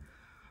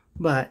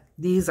 But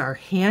these are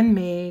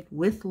handmade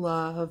with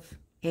love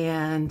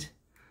and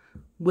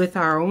with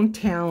our own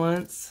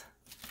talents.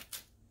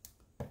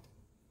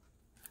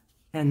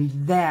 And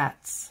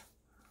that's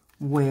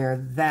where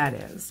that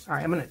is. All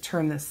right, I'm going to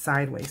turn this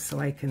sideways so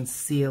I can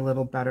see a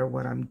little better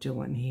what I'm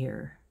doing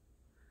here.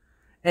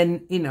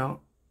 And, you know,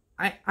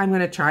 I'm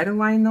going to try to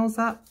line those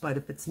up, but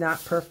if it's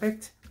not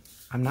perfect,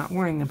 I'm not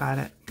worrying about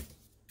it.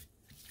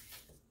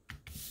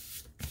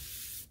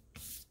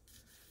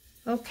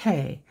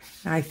 Okay,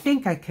 now I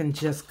think I can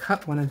just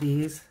cut one of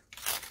these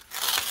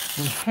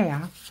in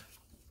half,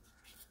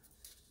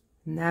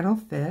 and that'll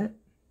fit.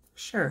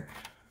 Sure.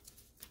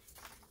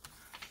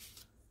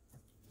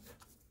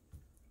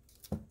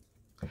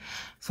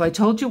 So I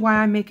told you why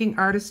I'm making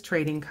artist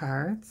trading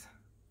cards,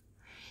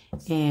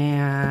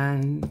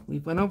 and we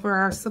went over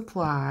our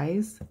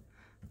supplies,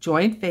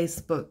 joined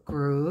Facebook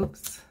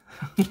groups.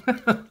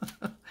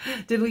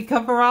 Did we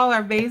cover all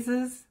our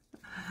bases?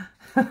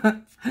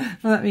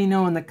 Let me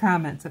know in the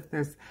comments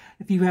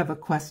if you have a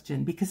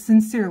question, because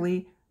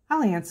sincerely,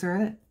 I'll answer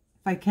it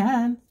if I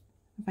can,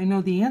 if I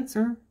know the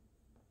answer,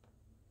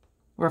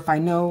 or if I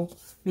know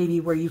maybe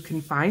where you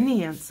can find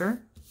the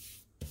answer.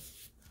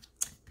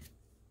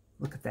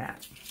 Look at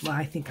that. Well,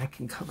 I think I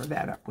can cover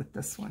that up with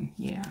this one.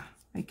 Yeah,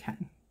 I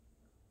can.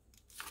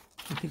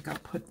 I think I'll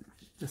put it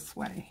this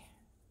way.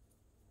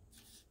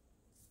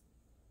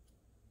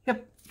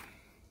 Yep.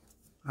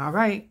 All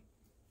right.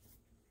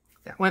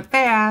 That went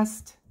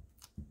fast.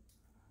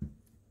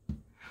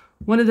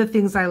 One of the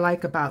things I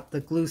like about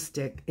the glue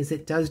stick is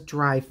it does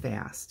dry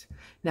fast.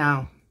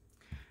 Now,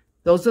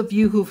 those of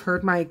you who've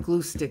heard my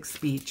glue stick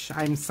speech,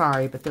 I'm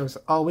sorry, but there's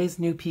always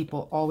new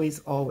people, always,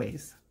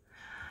 always.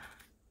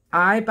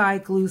 I buy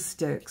glue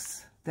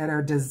sticks that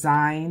are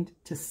designed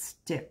to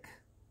stick.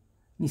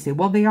 You say,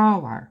 well, they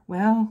all are.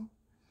 Well,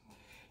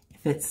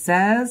 if it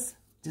says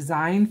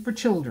designed for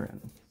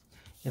children,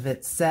 if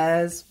it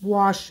says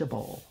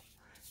washable,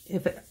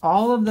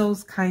 all of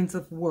those kinds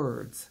of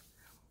words,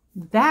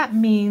 that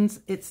means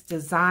it's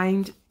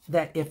designed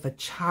that if a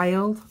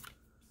child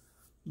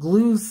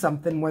glues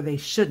something where they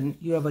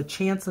shouldn't, you have a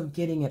chance of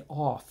getting it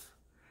off.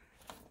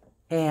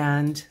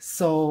 And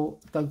so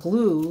the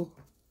glue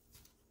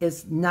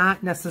is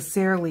not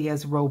necessarily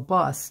as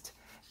robust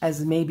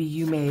as maybe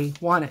you may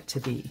want it to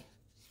be.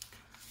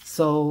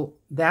 So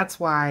that's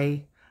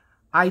why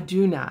I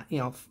do not, you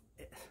know,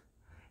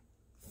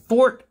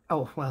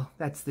 oh, well,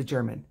 that's the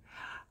German.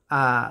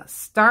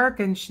 Stark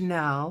and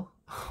Schnell,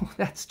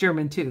 that's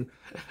German too.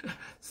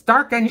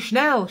 Stark and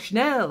schnell,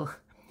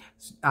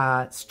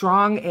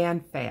 strong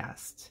and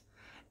fast.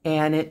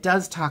 And it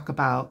does talk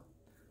about,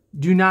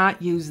 do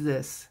not use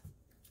this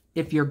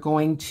if you're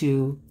going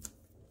to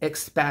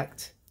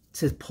expect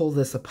to pull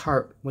this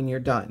apart when you're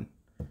done.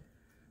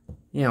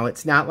 You know,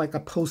 it's not like a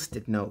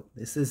Post-it note.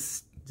 This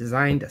is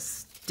designed to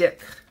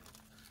stick.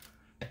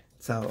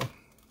 So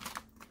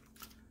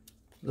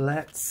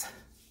let's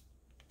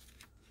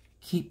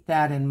keep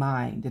that in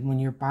mind. And when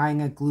you're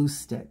buying a glue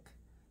stick,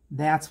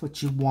 that's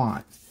what you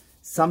want.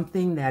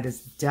 Something that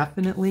is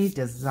definitely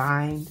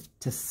designed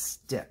to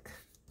stick.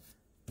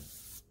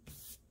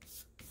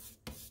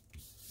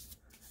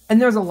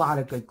 And there's a lot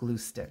of good glue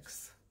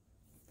sticks.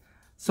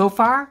 So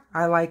far,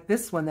 I like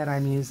this one that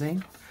I'm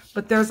using,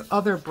 but there's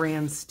other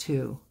brands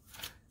too.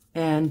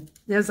 And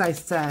as I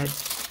said,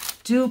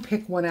 do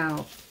pick one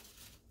out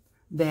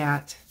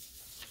that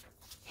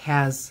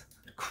has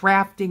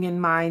crafting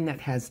in mind, that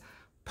has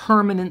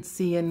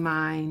permanency in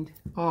mind,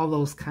 all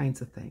those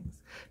kinds of things.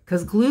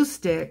 Because glue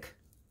stick,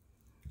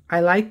 I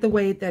like the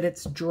way that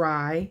it's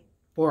dry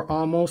or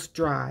almost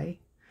dry.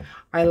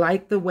 I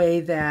like the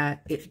way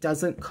that it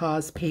doesn't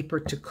cause paper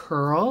to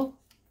curl.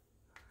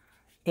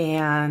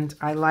 And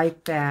I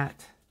like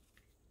that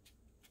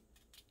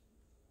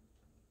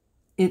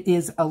it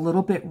is a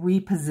little bit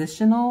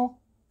repositional.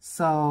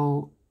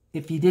 So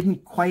if you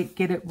didn't quite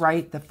get it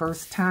right the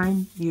first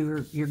time,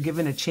 you're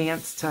given a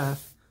chance to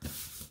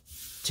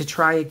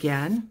try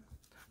again.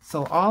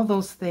 So all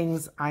those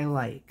things I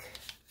like.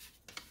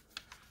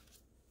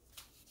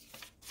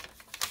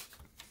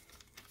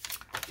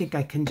 I think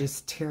I can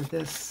just tear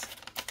this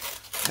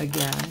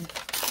again.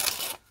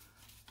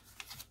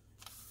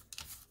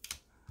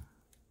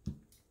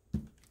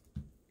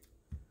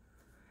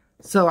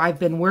 So I've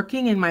been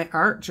working in my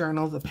art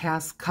journal the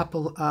past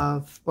couple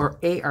of, or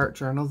a art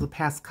journal, the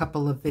past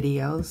couple of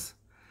videos.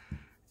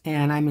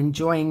 And I'm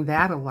enjoying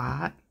that a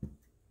lot.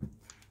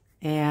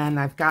 And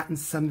I've gotten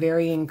some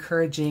very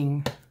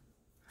encouraging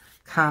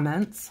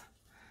comments.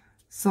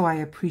 So I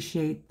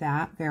appreciate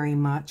that very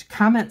much.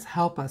 Comments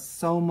help us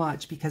so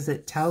much because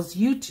it tells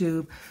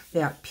YouTube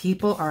that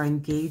people are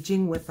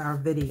engaging with our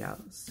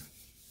videos.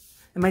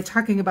 Am I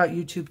talking about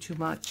YouTube too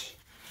much?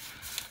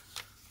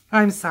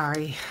 I'm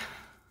sorry.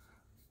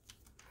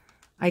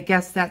 I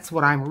guess that's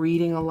what I'm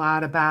reading a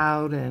lot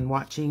about and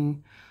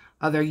watching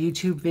other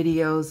YouTube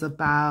videos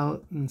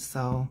about, and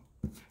so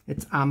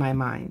it's on my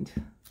mind.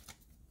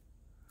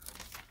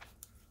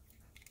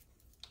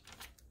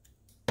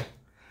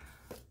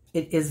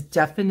 It is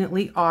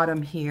definitely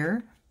autumn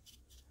here,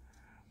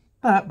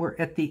 but we're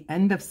at the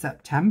end of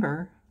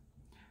September,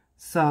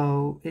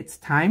 so it's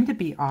time to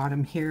be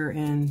autumn here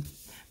in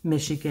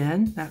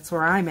Michigan. That's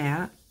where I'm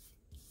at.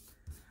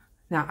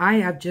 Now I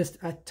have just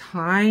a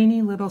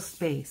tiny little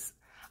space.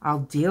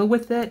 I'll deal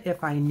with it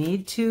if I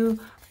need to,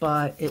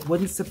 but it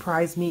wouldn't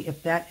surprise me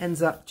if that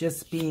ends up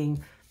just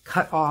being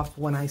cut off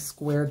when I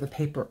square the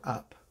paper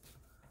up.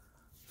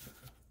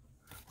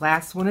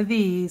 Last one of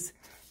these.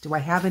 Do I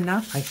have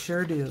enough? I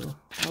sure do.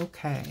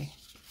 Okay.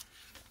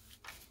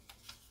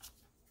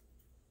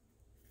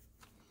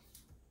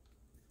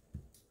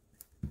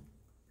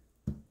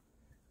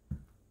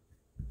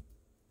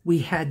 We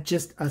had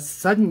just a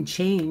sudden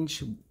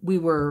change. We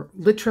were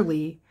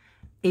literally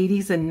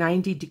 80s and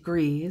 90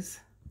 degrees.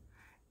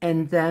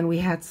 And then we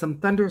had some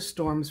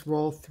thunderstorms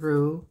roll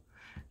through.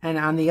 And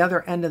on the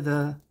other end of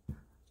the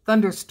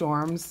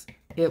thunderstorms,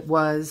 it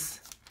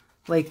was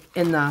like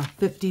in the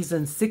 50s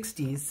and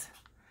 60s.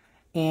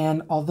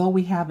 And although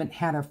we haven't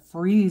had a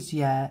freeze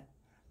yet,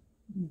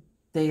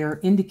 they are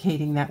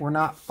indicating that we're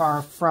not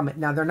far from it.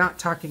 Now, they're not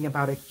talking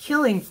about a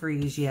killing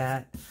freeze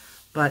yet,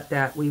 but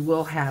that we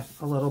will have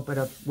a little bit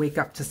of wake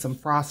up to some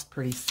frost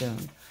pretty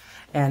soon.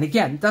 And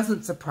again,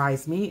 doesn't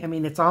surprise me. I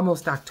mean, it's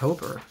almost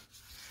October.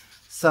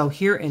 So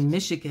here in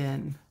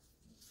Michigan,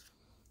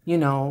 you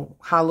know,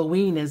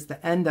 Halloween is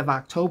the end of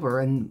October,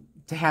 and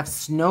to have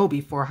snow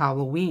before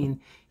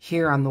Halloween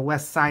here on the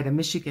west side of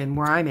Michigan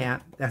where I'm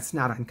at, that's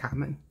not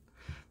uncommon.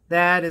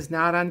 That is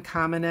not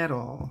uncommon at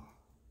all.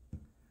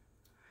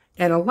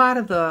 And a lot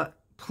of the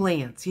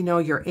plants, you know,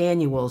 your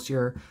annuals,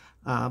 your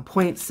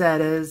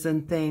poinsettias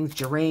and things,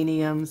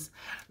 geraniums,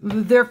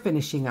 they're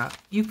finishing up.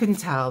 You can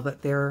tell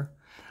that they're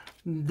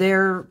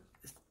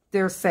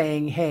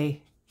saying,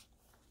 hey,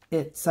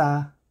 it's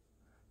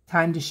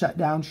time to shut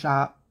down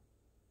shop.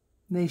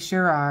 They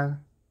sure are.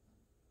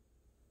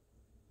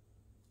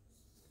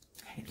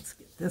 Okay, let's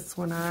get this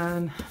one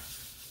on.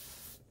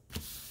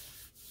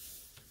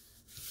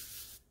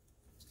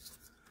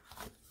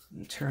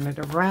 And turn it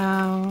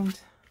around.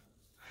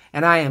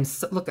 And I am,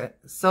 look at,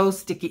 so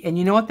sticky. And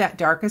you know what that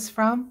dark is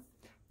from?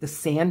 The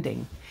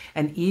sanding.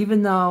 And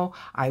even though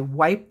I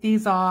wipe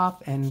these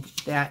off, and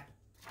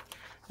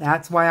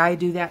that's why I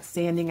do that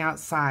sanding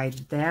outside,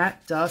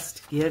 that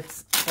dust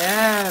gets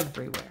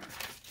everywhere.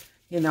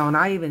 You know, and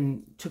I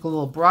even took a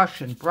little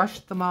brush and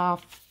brushed them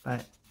off.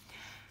 But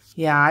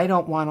yeah, I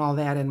don't want all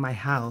that in my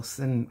house.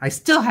 And I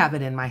still have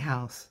it in my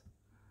house.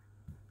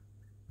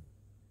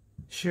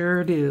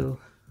 Sure do.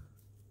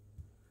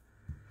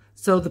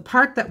 So the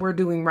part that we're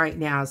doing right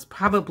now is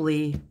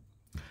probably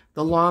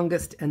the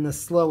longest and the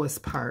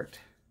slowest part.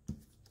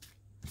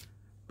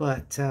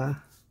 But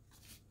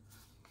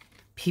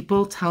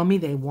people tell me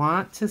they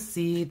want to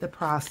see the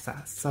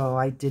process. So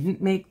I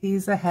didn't make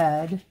these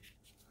ahead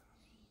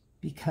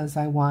because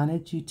I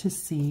wanted you to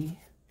see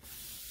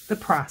the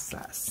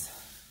process.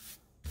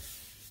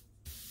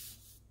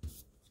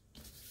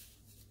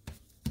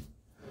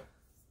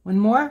 One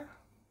more.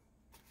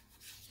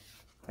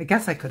 I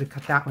guess I could have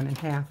cut that one in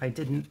half. I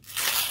didn't.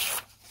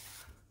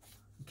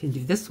 I can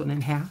do this one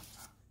in half.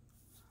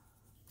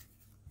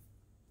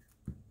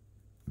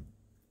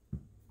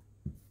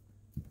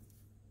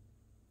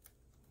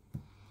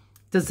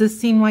 Does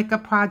this seem like a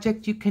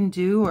project you can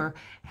do, or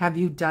have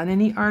you done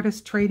any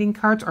artist trading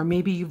cards, or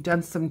maybe you've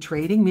done some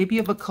trading? Maybe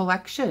you have a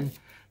collection.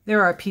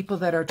 There are people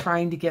that are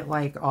trying to get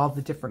like all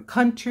the different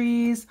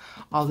countries,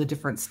 all the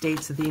different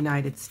states of the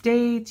United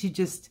States.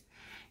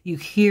 You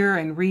hear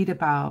and read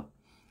about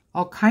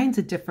all kinds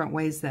of different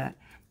ways that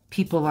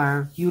people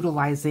are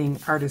utilizing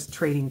artist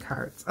trading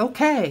cards.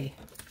 Okay.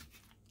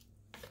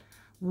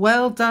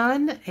 Well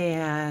done,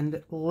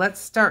 and let's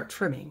start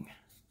trimming.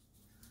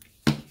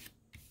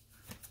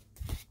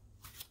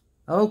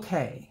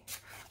 Okay,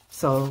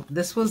 so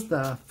this was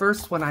the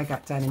first one I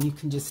got done, and you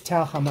can just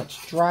tell how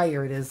much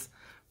drier it is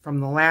from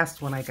the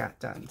last one I got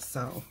done.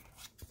 So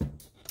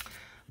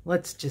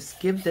let's just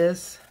give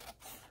this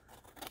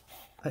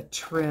a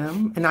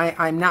trim. And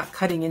I'm not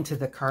cutting into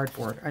the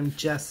cardboard. I'm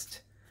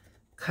just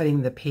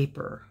cutting the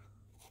paper.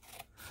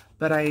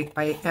 But I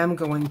am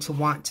going to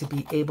want to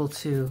be able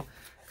to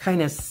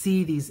kind of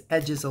see these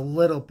edges a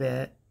little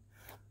bit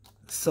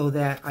so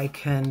that I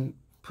can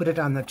put it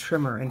on the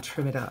trimmer and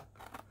trim it up.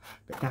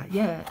 But not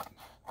yet.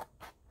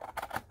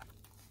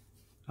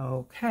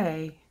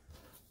 Okay.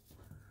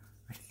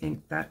 I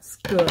think that's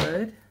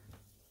good.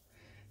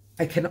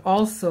 I can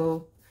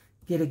also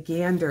get a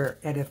gander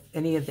at if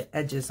any of the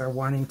edges are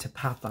wanting to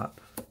pop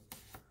up.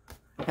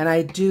 And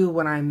I do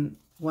when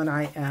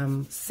I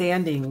am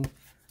sanding,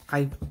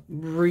 I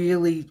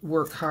really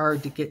work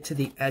hard to get to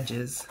the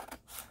edges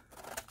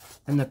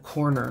and the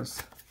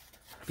corners,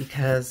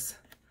 because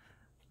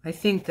I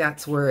think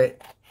that's where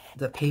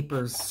the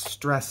papers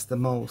stress the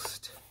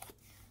most.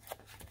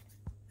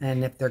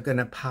 And if they're going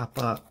to pop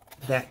up,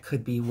 that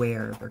could be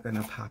where they're going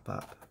to pop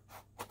up.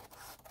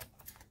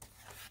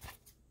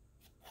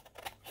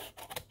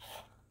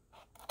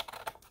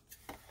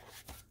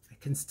 I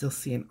can still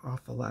see an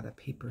awful lot of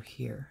paper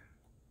here.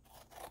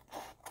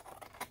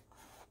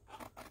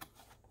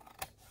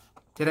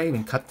 Did I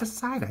even cut the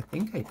side? I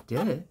think I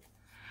did.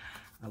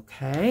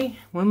 Okay,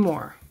 one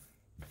more.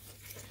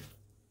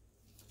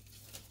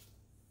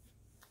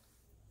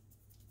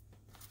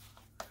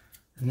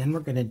 And then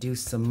we're going to do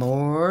some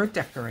more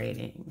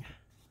decorating,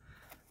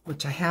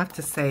 which I have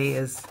to say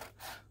is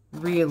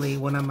really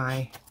one of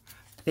my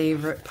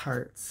favorite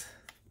parts.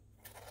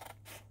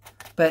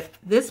 But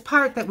this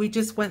part that we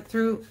just went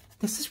through,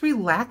 this is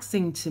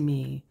relaxing to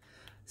me.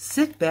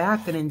 Sit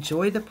back and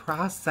enjoy the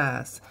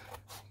process.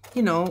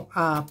 You know,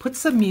 put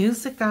some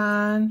music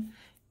on,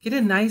 get a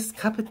nice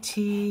cup of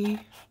tea.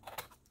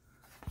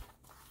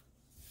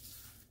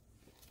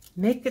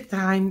 Make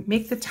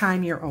the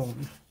time your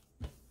own.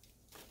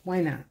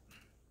 Why not?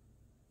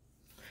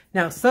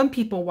 Now, some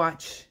people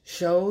watch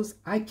shows.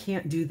 I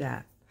can't do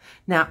that.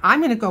 Now,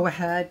 I'm going to go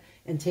ahead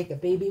and take a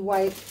baby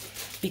wipe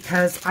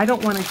because I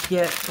don't want to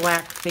get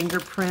black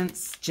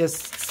fingerprints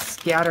just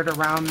scattered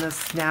around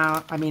this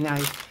now. I mean,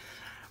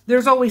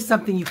 there's always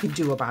something you can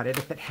do about it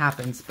if it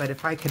happens, but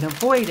if I can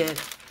avoid it,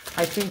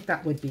 I think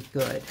that would be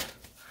good.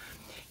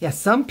 Yeah,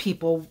 some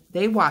people,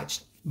 they watch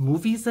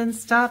movies and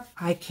stuff.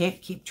 I can't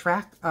keep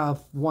track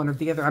of one or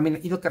the other. I mean,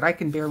 you look at, I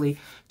can barely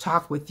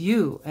talk with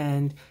you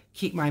and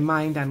keep my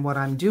mind on what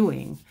I'm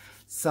doing.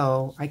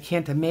 So I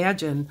can't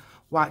imagine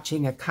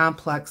watching a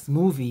complex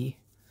movie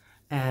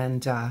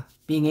and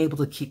being able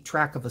to keep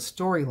track of a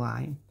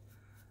storyline.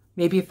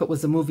 Maybe if it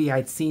was a movie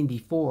I'd seen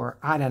before,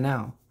 I don't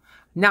know.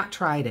 Not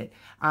tried it.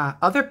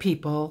 Other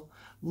people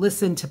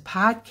listen to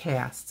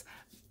podcasts.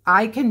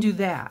 I can do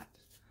that.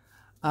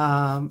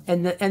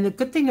 And the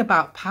good thing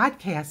about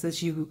podcasts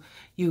is you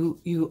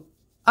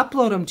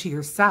upload them to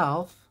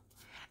yourself,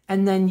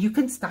 and then you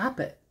can stop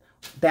it,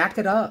 back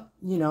it up.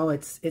 You know,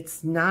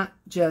 it's not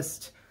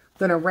just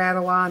gonna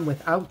rattle on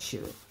without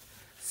you.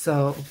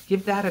 So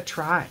give that a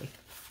try.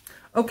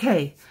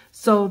 Okay,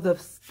 so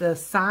the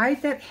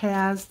side that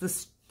has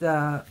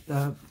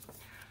the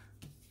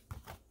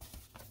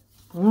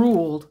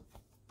ruled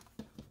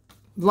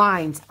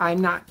lines,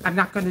 I'm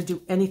not going to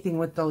do anything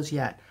with those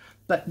yet.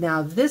 But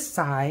now this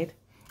side,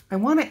 I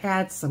want to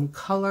add some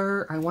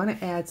color. I want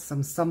to add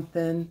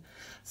something.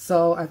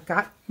 So I've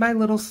got my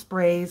little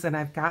sprays and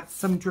I've got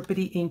some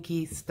drippity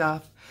inky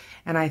stuff.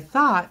 And I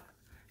thought,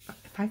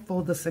 if I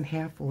fold this in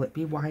half, will it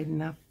be wide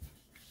enough?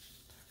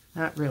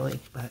 Not really,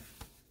 but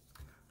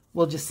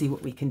we'll just see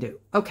what we can do.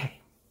 Okay,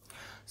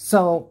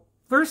 so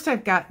first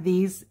I've got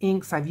these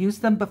inks. I've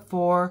used them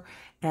before,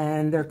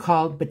 and they're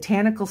called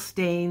Botanical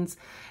Stains.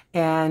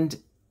 And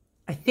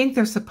I think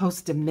they're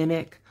supposed to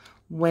mimic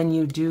when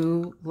you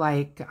do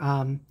like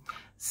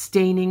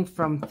staining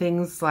from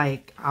things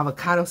like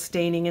avocado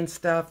staining and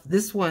stuff.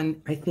 This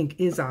one I think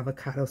is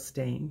avocado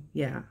stain.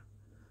 Yeah.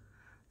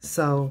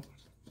 So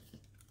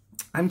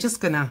I'm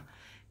just gonna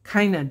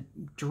kind of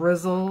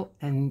drizzle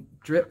and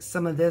drip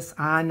some of this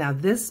on. Now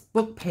this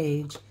book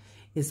page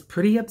is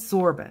pretty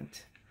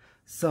absorbent,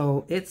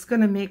 so it's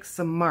gonna make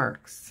some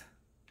marks.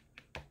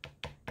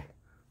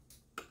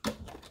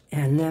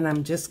 And then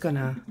I'm just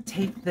gonna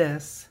take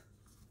this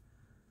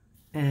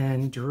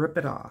and drip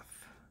it off.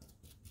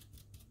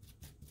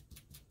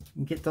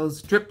 And get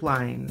those drip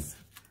lines.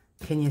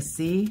 Can you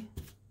see?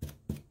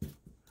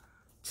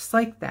 Just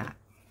like that.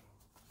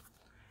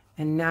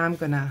 And now I'm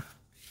gonna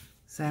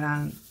set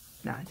on,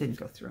 no, it didn't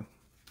go through.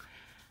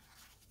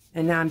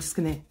 And now I'm just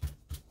gonna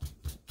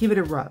give it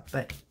a rub,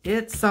 but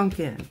it's sunk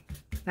in.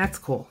 That's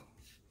cool.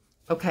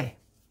 Okay,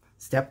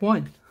 step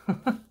 1.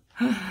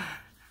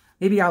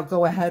 Maybe I'll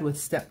go ahead with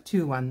step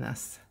 2 on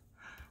this.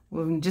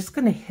 Well, I'm just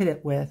gonna hit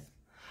it with,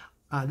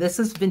 this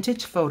is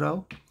Vintage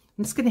Photo.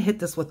 I'm just gonna hit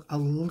this with a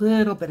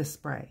little bit of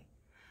spray.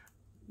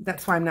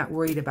 That's why I'm not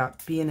worried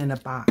about being in a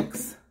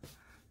box.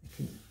 I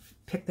can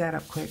pick that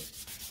up quick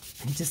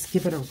and just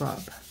give it a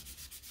rub.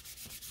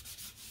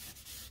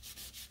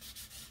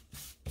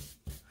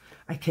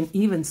 I can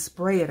even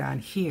spray it on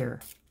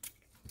here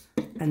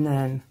and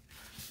then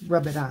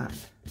rub it on.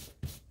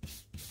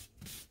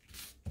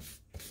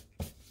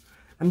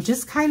 I'm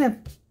just kind of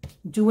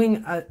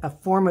doing a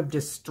form of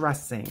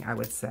distressing, I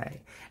would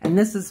say. And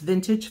this is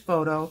Vintage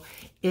Photo.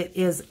 It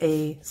is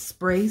a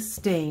spray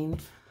stain,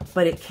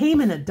 but it came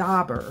in a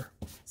dauber,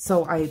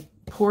 so I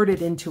poured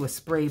it into a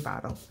spray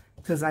bottle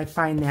because I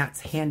find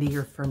that's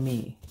handier for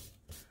me.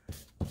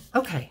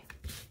 Okay,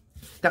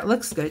 that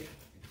looks good.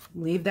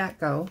 Leave that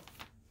go.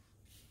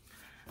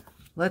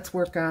 Let's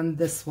work on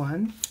this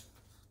one.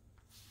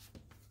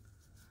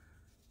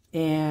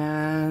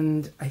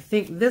 And I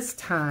think this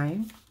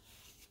time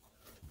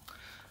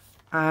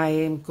I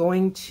am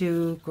going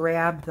to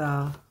grab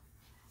the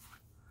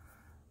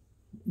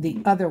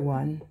other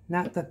one,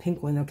 not the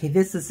pink one. Okay,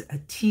 this is a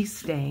tea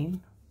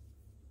stain.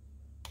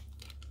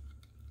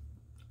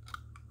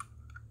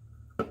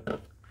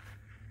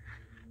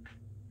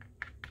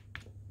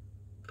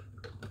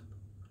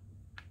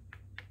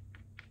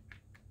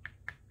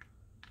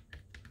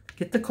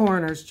 Get the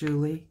corners,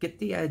 Julie. Get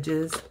the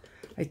edges.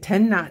 I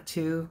tend not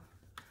to,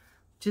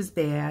 which is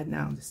bad.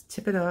 Now just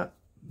tip it up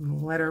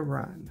and let her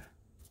run.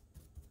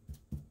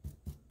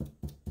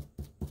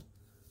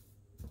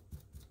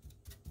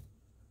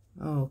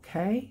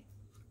 Okay.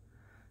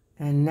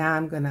 And now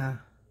I'm gonna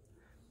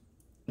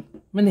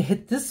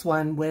hit this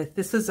one with,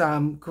 this is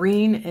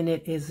green and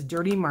it is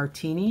Dirty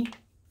Martini.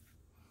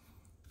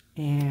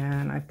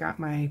 And I've got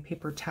my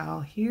paper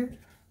towel here.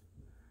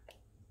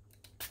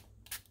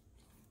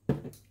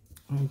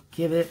 And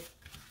give it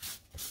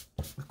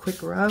a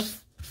quick rub.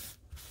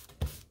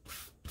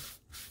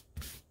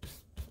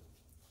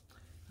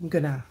 I'm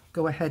gonna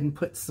go ahead and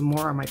put some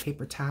more on my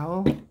paper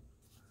towel.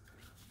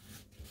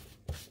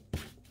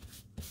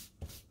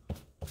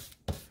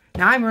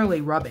 Now I'm really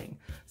rubbing,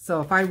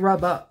 so if I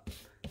rub up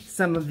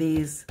some of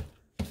these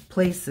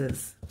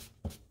places,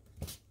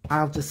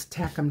 I'll just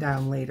tack them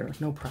down later,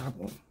 no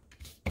problem.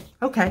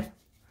 Okay,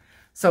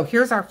 so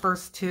here's our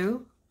first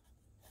 2.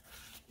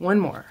 One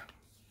more.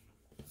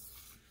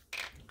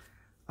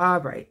 All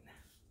right.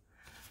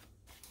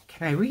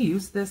 Can I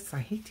reuse this? I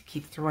hate to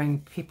keep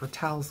throwing paper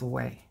towels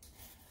away.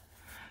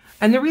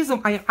 And the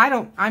reason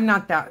I'm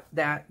not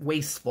that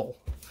wasteful.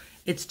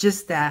 It's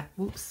just that,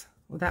 oops,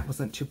 well, that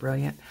wasn't too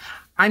brilliant.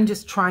 I'm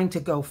just trying to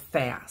go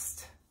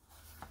fast.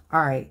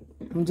 All right,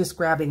 I'm just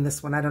grabbing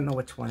this one. I don't know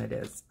which one it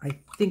is. I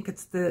think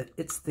it's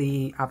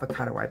the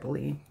avocado, I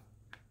believe.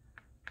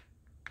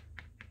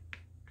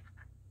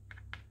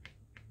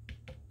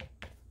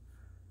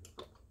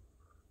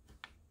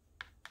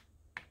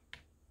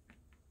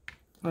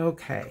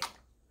 Okay,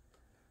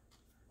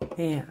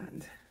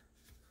 and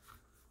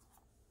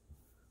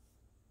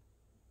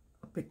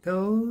up it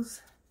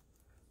goes.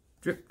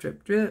 Drip,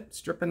 drip, drip. It's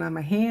dripping on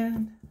my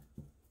hand.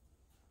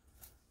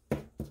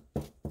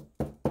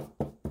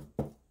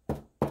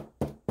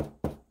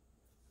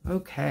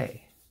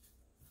 Okay.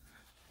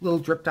 A little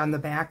dripped on the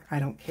back. I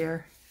don't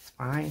care. It's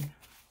fine.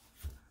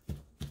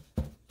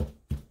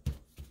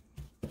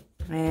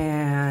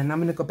 And I'm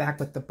going to go back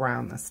with the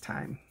brown this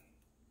time.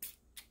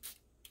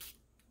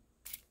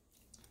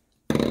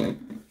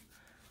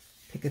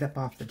 Pick it up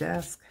off the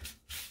desk.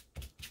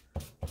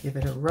 Give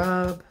it a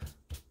rub.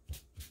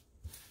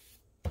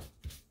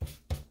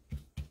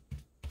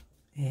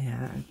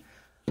 And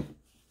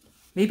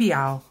maybe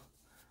I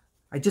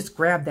just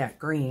grabbed that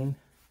green.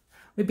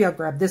 Maybe I'll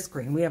grab this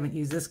green. We haven't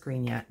used this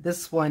green yet.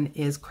 This one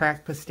is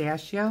Cracked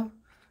Pistachio,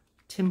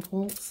 Tim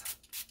Holtz.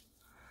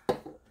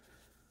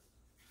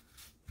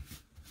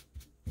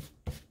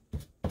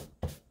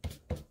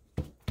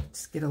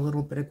 Just get a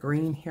little bit of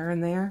green here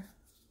and there.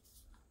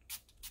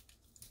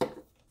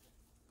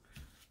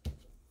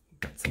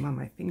 Got some on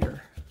my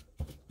finger.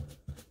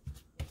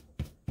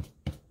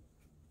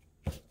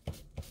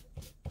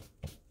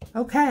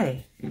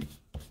 Okay.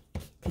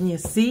 Can you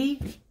see?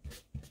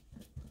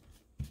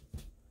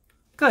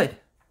 Good.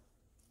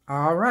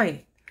 All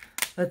right.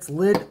 Let's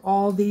lid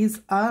all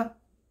these up.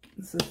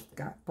 This has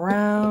got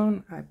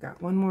brown. I've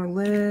got one more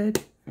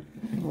lid.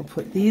 We'll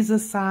put these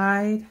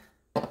aside.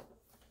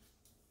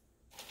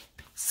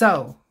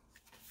 So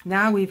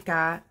now we've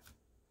got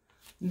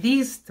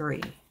these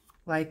 3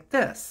 like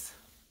this.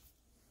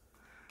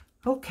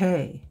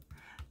 Okay.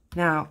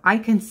 Now, I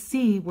can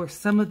see where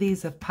some of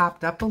these have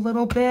popped up a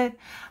little bit,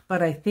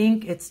 but I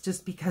think it's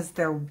just because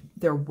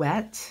they're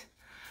wet.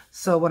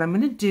 So what I'm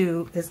going to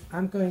do is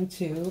I'm going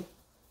to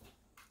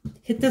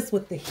hit this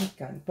with the heat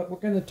gun, but we're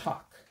going to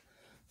talk.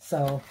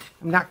 So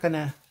I'm not going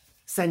to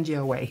send you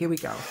away. Here we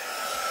go.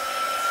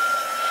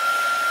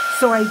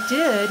 So I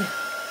did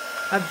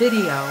a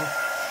video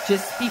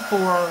just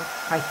before,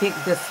 I think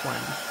this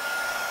one,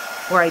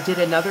 where I did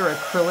another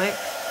acrylic,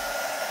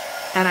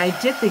 and I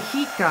did the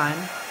heat gun,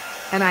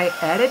 and I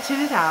edited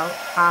it out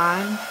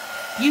on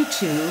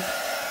YouTube.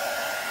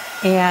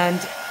 And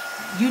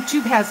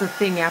YouTube has a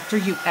thing after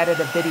you edit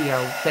a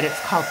video that it's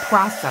called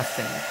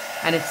processing,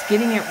 and it's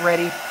getting it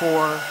ready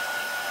for,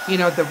 you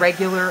know, the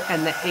regular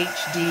and the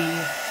HD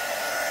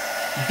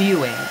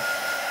viewing.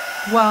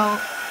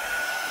 Well,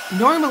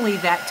 normally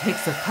that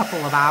takes a couple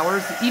of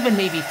hours, even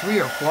maybe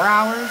 3 or 4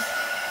 hours.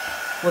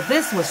 Well,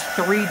 this was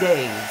 3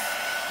 days.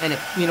 And,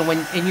 you know,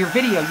 when in your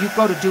video, you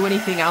go to do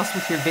anything else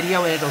with your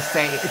video and it'll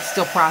say, it's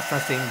still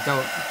processing,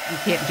 you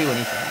can't do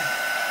anything.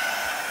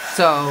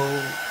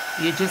 So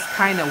you just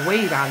kind of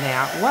wait on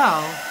that.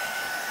 Well,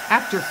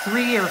 after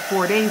 3 or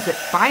 4 days, it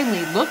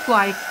finally looked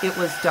like it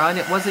was done.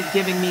 It wasn't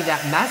giving me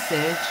that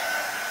message.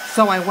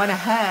 So I went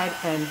ahead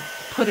and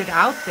put it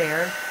out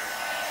there.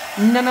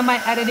 None of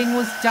my editing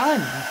was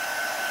done.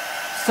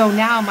 So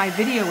now my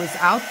video is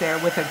out there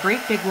with a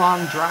great big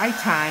long dry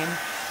time.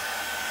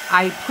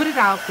 I put it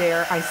out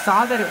there. I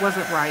saw that it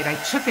wasn't right. I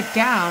took it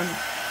down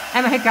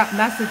and I got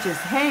messages.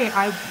 Hey,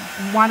 I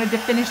wanted to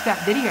finish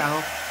that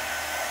video.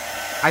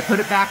 I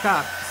put it back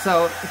up.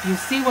 So if you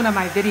see one of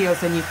my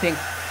videos and you think,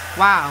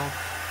 wow,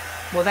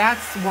 well,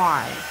 that's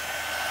why.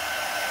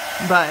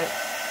 But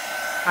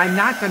I'm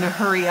not going to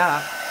hurry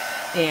up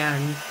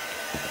and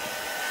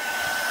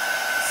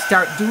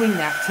start doing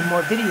that to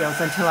more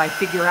videos until I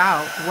figure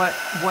out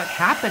what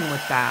happened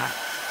with that.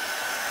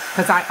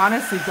 Because I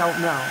honestly don't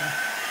know.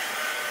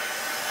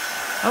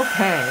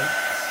 Okay.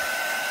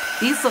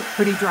 These look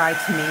pretty dry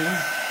to me.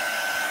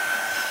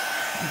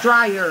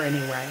 Drier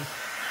anyway.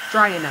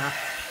 Dry enough.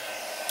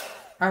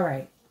 All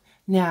right.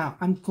 Now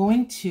I'm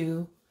going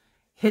to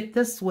hit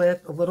this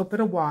with a little bit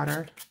of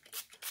water.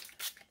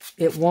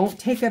 It won't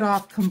take it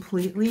off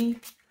completely,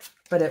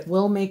 but it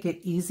will make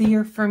it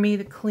easier for me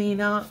to clean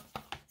up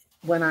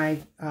when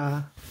I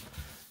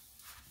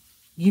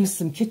use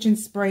some kitchen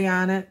spray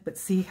on it. But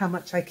see how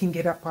much I can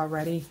get up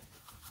already.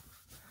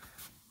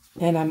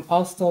 And I'm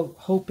also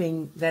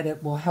hoping that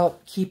it will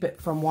help keep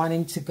it from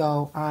wanting to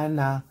go on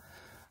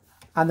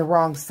the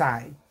wrong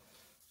side.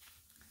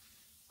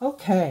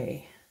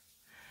 Okay.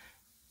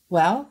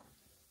 Well,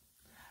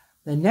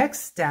 the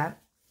next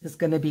step is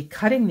going to be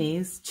cutting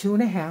these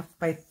 2.5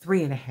 by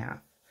 3.5.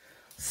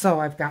 So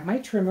I've got my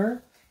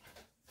trimmer,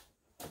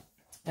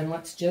 and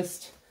let's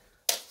just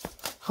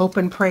hope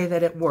and pray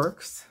that it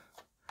works.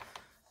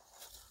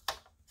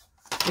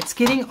 It's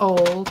getting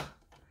old,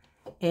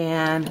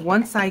 and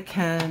once I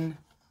can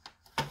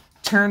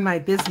turn my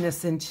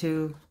business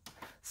into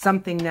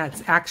something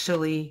that's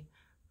actually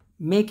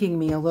making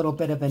me a little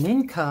bit of an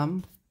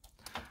income,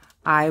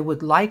 I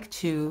would like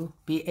to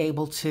be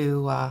able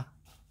to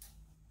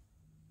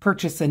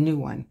purchase a new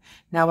one.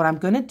 Now what I'm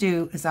going to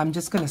do is I'm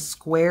just going to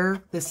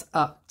square this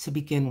up to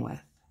begin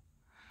with.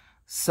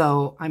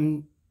 So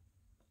I'm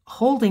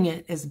holding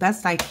it as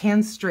best I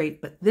can straight,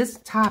 but this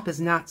top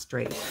is not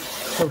straight.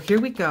 So here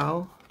we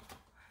go.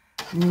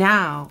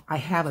 Now I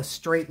have a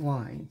straight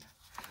line.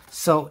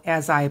 So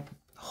as I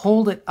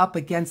hold it up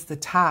against the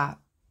top,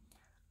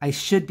 I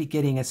should be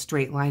getting a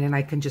straight line, and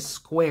I can just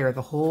square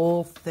the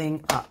whole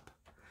thing up.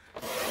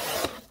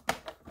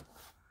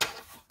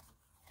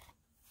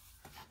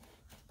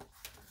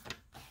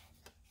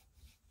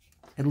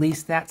 At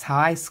least that's how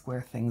I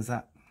square things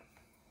up.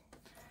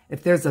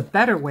 If there's a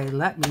better way,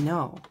 let me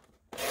know.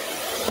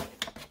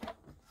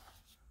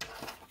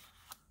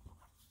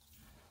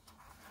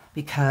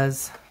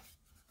 Because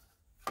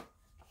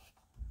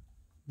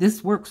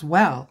this works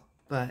well,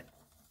 but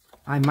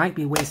I might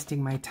be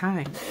wasting my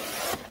time.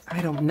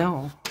 I don't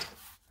know.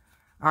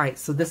 All right,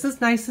 so this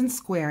is nice and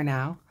square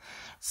now.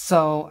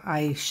 So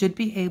I should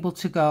be able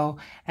to go,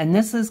 and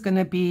this is going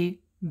to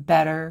be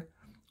better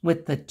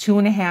with the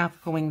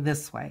 2.5 going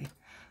this way.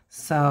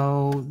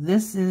 So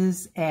this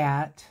is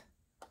at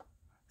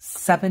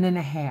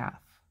 7.5.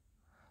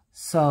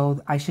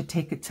 So I should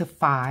take it to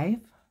 5,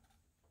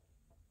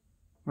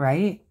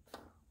 right?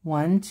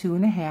 1,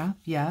 2.5,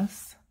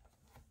 yes.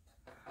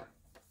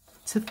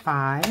 To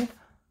 5.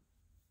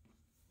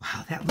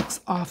 Wow, that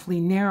looks awfully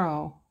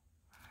narrow.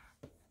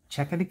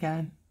 Check it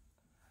again.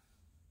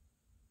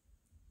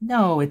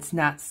 No, it's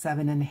not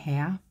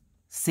 7.5.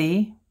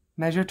 See?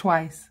 Measure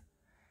twice.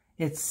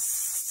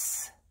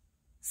 It's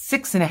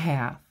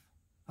 6.5.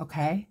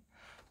 Okay?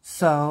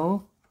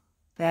 So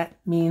that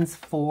means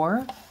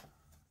 4.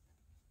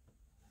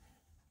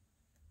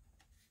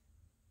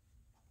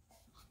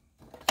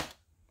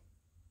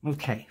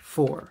 Okay,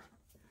 4.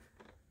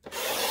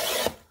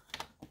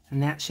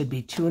 And that should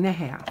be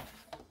 2.5.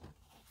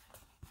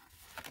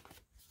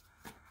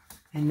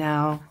 And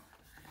now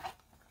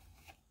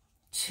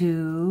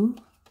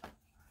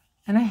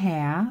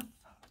 2.5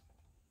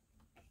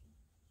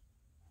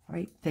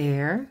 right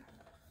there.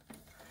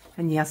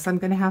 And yes, I'm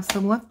going to have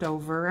some left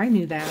over. I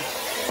knew that.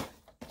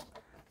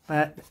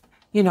 But,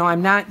 you know,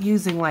 I'm not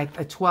using like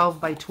a 12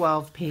 by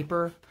 12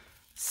 paper.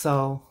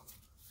 So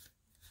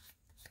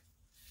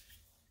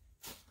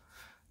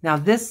now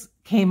this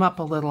came up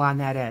a little on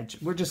that edge.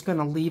 We're just going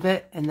to leave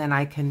it and then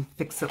I can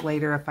fix it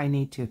later if I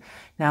need to.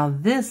 Now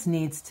this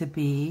needs to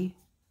be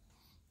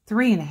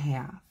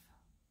 3.5,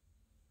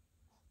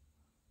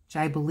 which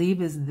I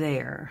believe is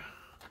there.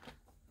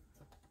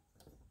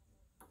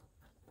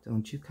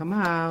 Don't you come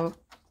out.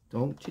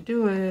 Don't you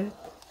do it.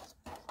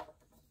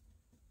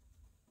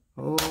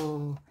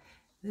 Oh,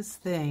 this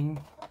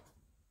thing.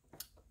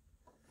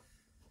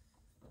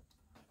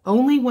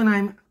 Only when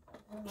I'm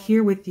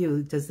here with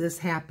you does this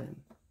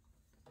happen.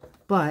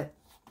 But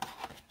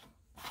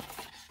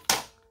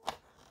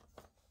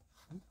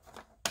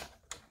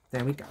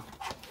there we go.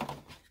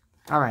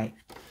 All right.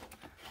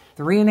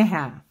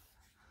 3.5.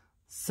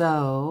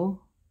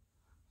 So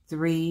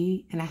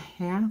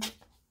 3.5.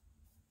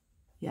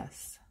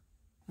 Yes,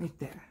 right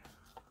there.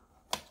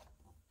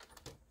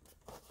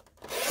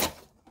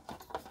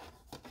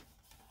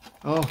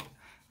 Oh,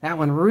 that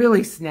one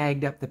really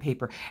snagged up the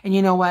paper. And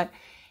you know what?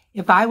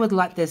 If I would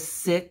let this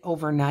sit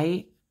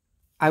overnight,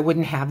 I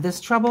wouldn't have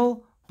this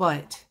trouble,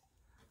 but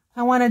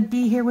I want to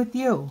be here with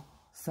you.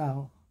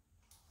 So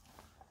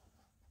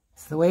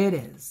it's the way it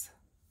is.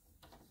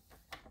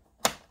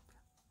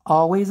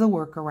 Always a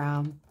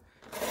workaround.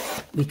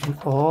 We can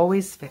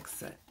always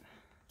fix it.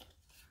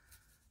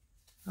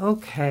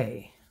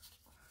 Okay.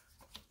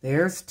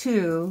 There's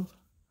 2,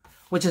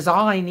 which is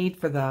all I need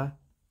for the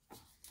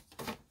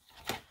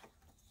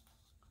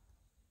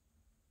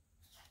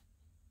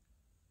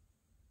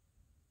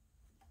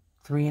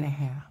three and a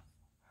half.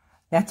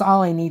 That's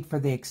all I need for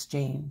the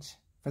exchange,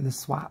 for the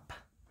swap,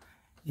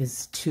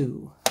 is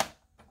 2.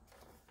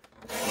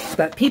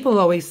 But people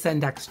always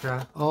send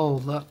extra. Oh,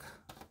 look.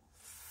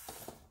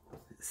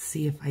 Let's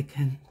see if I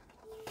can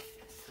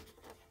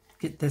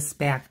get this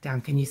back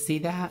down. Can you see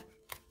that?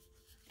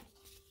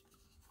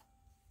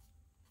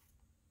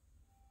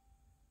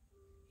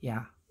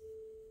 Yeah.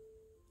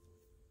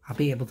 I'll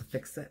be able to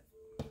fix it.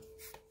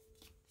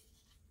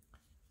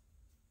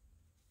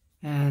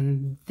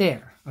 And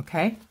there,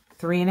 okay?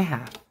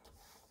 3.5.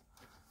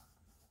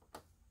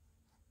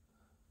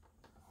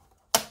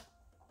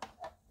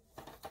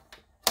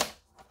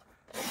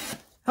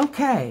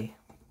 Okay.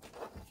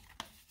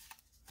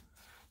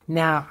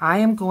 Now I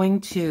am going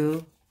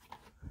to,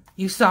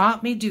 you saw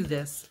me do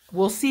this.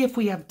 We'll see if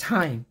we have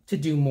time to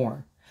do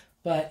more.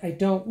 But I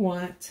don't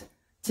want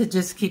to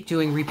just keep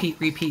doing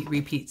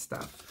repeat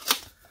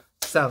stuff.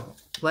 So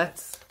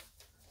let's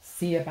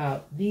see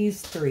about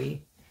these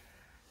 3.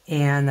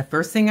 And the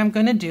first thing I'm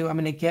going to do, I'm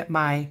going to get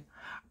my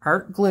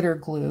art glitter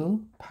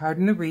glue,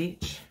 pardon the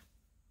reach,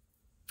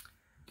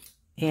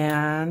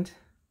 and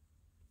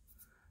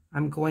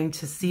I'm going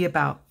to see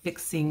about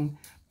fixing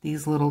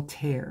these little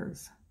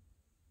tears.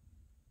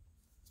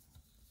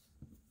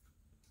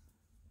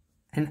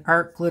 And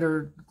art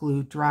glitter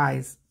glue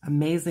dries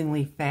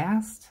amazingly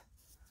fast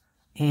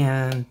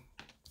and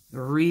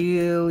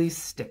really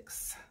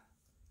sticks.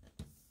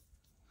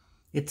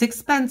 It's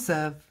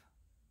expensive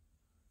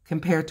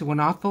compared to an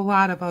awful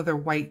lot of other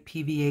white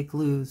PVA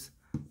glues,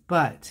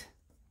 but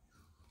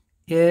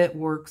it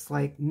works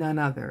like none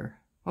other.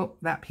 Oh,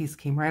 that piece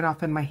came right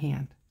off in my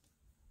hand.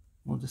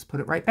 We'll just put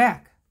it right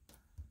back.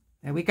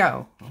 There we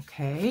go.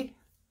 Okay.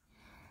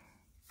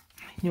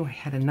 I knew I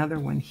had another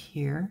one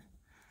here.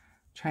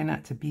 Try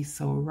not to be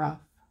so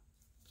rough.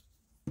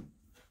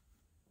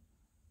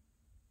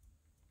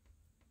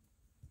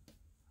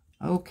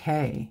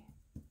 Okay.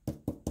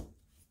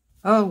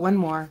 Oh, one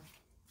more.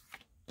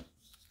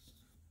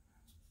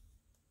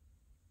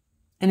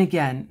 And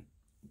again,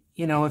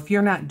 you know, if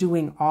you're not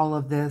doing all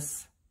of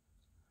this,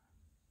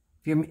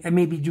 if you're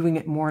maybe doing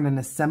it more in an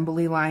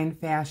assembly line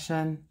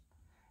fashion,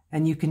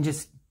 and you can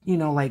just, you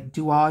know, like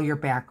do all your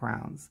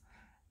backgrounds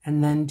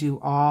and then do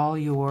all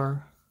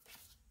your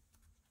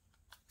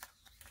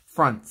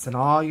fronts and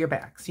all your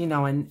backs, you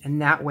know,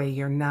 and that way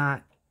you're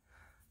not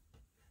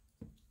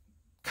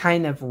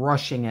kind of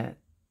rushing it.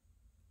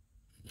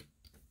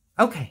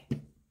 Okay.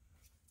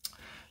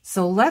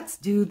 So let's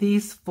do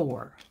these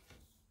 4.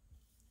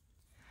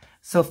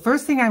 So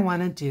first thing I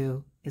want to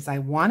do is I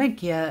want to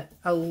get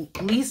at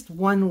least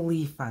 1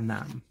 leaf on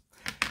them.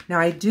 Now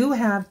I do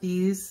have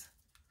these,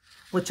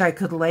 which I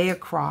could lay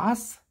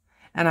across,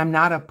 and I'm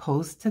not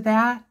opposed to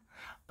that,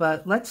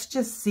 but let's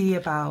just see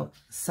about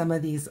some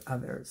of these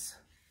others.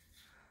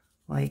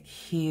 Like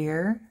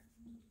here,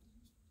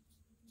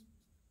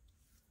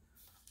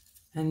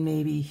 and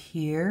maybe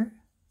here.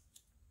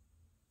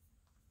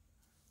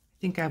 I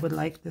think I would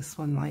like this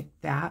one like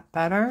that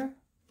better.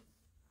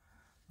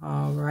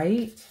 All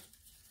right.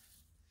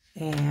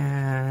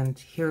 And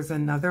here's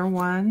another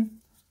one.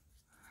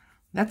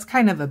 That's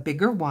kind of a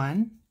bigger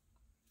one.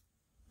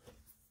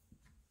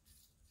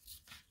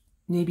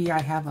 Maybe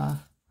I have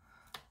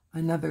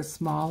another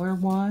smaller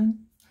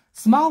one.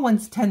 Small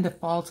ones tend to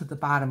fall to the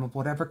bottom of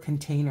whatever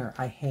container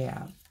I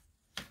have.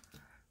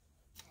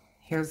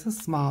 Here's a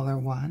smaller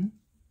one.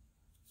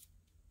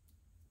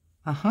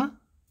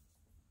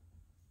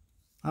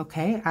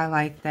 Okay, I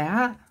like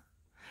that.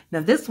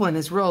 Now this one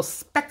is real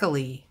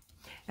speckly.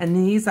 And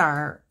these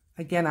are,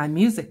 again, on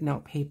music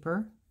note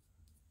paper.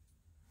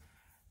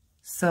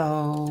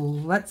 So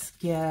let's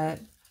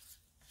get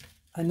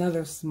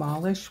another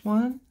smallish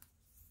one.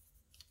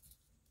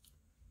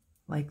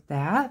 Like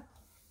that.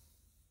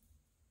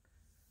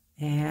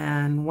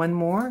 And one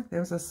more.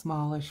 There's a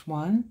smallish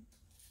one.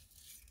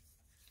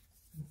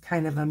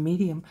 Kind of a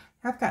medium.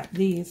 I've got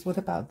these. What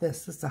about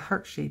this? This is a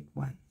heart-shaped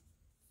one.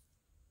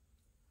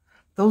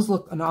 Those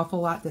look an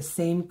awful lot the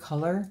same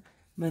color.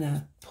 I'm going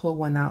to pull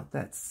one out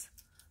that's,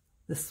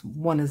 this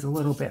one is a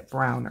little bit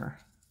browner.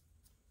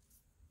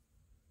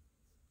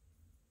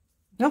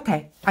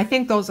 Okay, I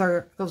think those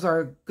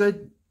are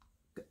good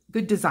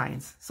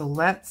designs. So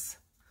let's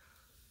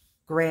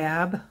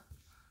grab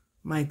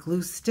my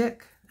glue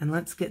stick and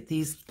let's get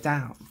these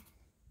down.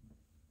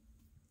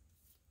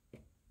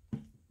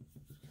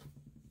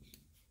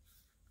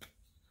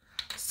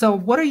 So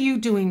what are you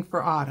doing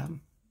for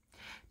autumn?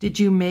 Did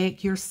you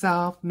make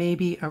yourself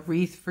maybe a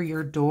wreath for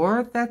your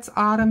door that's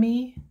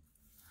autumny?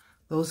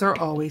 Those are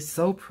always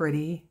so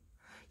pretty.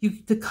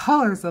 The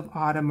colors of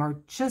autumn are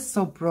just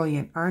so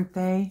brilliant, aren't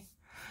they?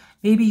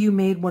 Maybe you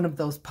made one of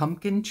those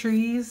pumpkin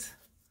trees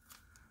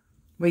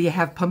where you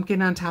have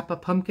pumpkin on top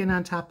of pumpkin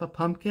on top of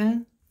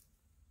pumpkin.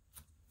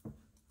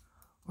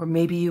 Or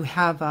maybe you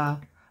have a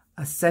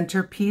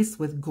centerpiece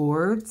with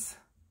gourds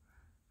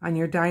on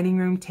your dining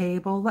room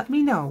table. Let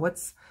me know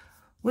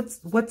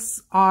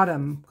what's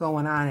autumn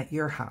going on at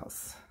your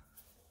house.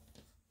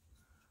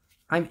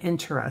 I'm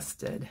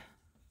interested.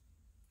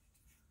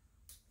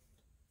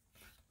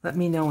 Let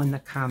me know in the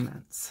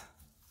comments.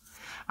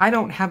 I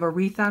don't have a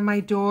wreath on my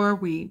door.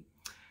 We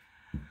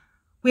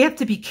have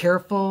to be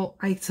careful.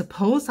 I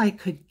suppose I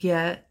could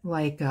get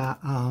like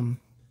a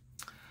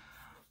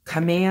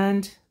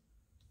command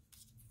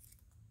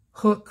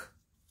hook,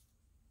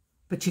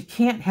 but you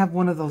can't have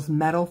one of those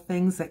metal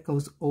things that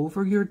goes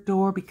over your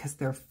door because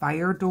they're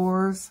fire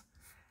doors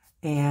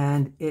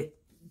and it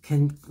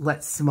can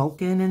let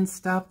smoke in and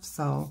stuff.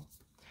 So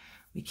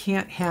we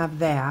can't have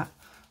that.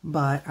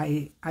 But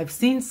I've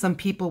seen some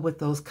people with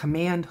those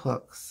command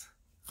hooks.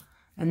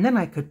 And then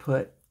I could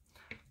put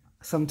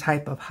some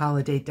type of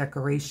holiday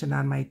decoration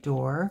on my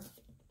door.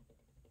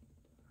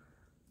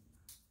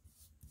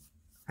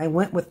 I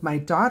went with my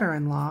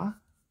daughter-in-law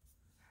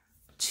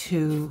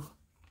to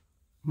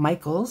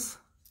Michael's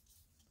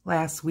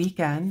last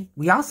weekend.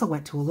 We also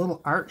went to a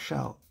little art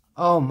show.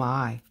 Oh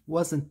my,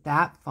 wasn't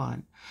that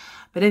fun?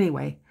 But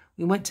anyway,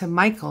 we went to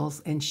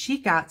Michael's and she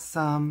got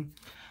some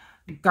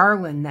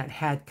garland that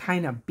had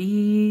kind of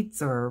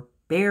beads or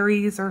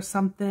berries or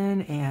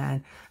something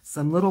and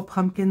some little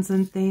pumpkins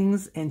and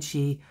things, and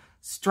she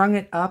strung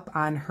it up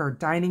on her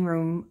dining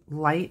room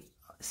light.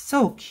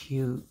 So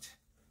cute.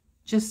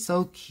 Just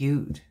so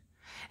cute.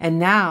 And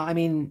now, I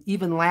mean,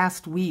 even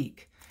last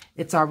week,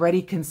 it's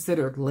already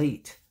considered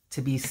late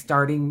to be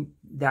starting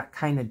that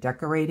kind of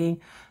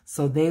decorating.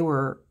 So they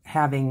were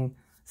having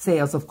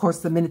sales. Of course,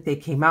 the minute they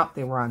came out,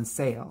 they were on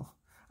sale.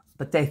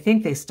 But I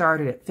think they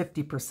started at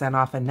 50%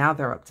 off, and now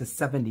they're up to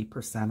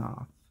 70%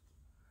 off.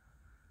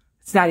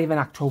 It's not even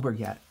October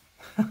yet.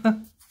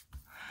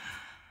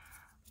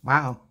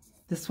 Wow,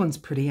 this one's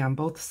pretty on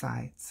both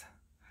sides.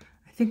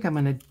 I think I'm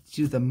going to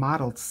do the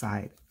mottled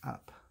side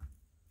up,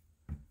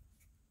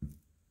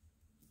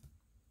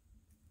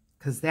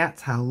 because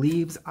that's how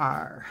leaves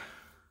are.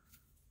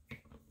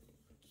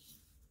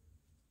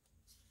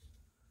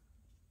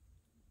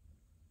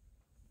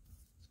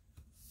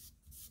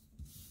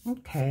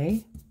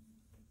 Okay.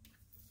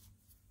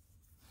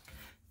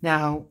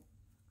 Now,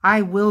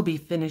 I will be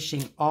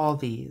finishing all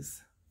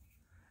these,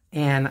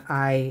 and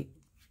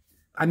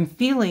I'm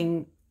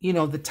feeling, you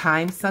know, the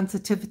time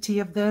sensitivity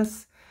of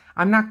this.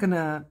 I'm not going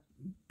to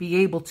be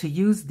able to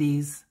use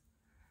these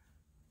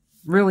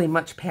really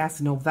much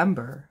past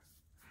November.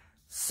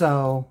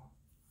 So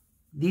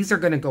these are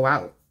going to go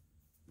out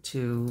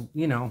to,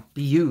 you know,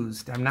 be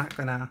used. I'm not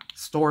going to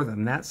store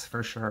them, that's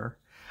for sure.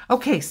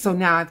 Okay, so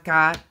now I've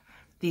got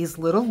these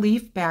little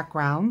leaf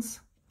backgrounds,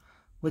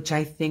 which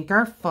I think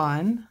are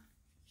fun.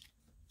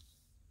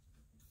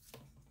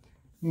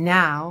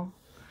 Now,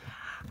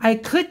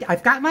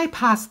 I've got my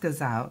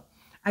Poscas out.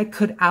 I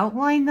could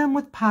outline them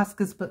with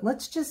Poscas, but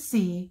let's just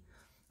see.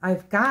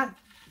 I've got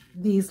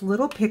these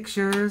little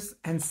pictures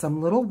and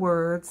some little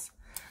words.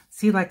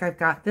 See, like I've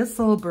got this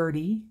little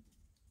birdie.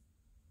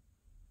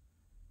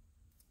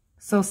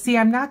 So see,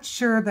 I'm not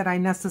sure that I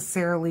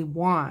necessarily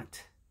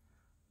want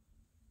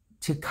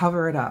to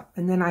cover it up.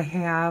 And then I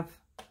have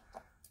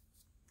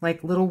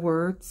like little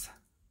words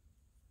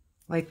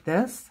like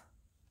this.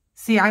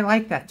 See, I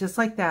like that, just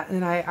like that.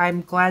 And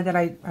I'm glad that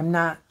I'm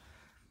not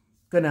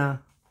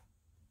gonna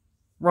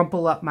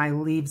rumple up my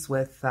leaves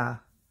with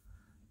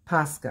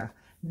Posca.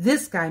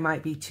 This guy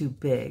might be too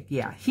big.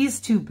 Yeah, he's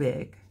too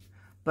big,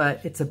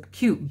 but it's a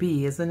cute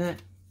bee, isn't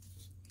it?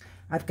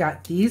 I've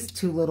got these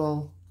two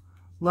little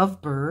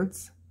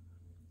lovebirds,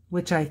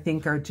 which I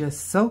think are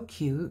just so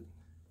cute.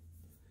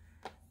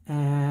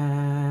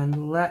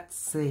 And let's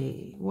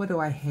see, what do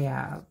I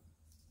have?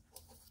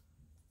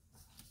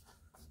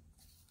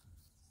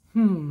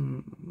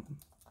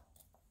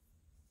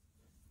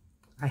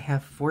 I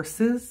have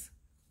Forces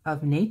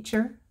of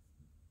Nature.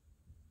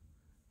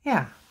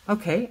 Yeah,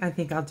 okay, I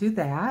think I'll do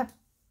that.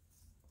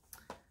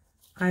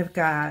 I've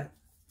got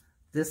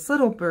this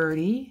little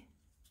birdie.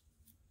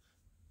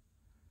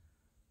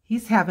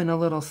 He's having a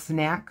little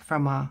snack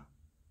from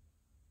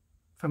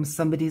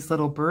somebody's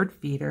little bird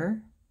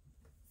feeder.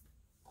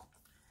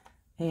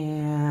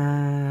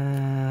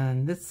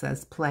 And this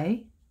says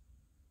play.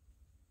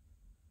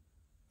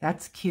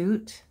 That's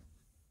cute.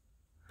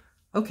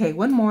 Okay,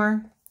 one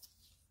more.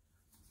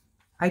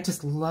 I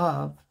just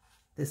love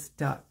this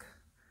duck.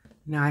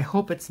 Now, I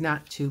hope it's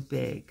not too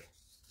big.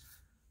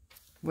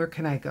 Where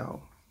can I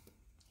go?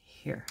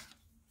 Here.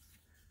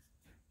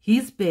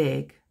 He's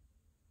big,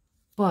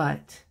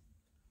 but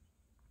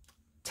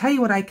tell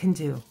you what I can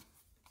do.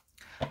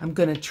 I'm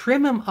going to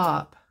trim him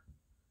up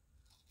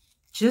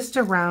just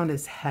around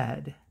his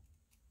head.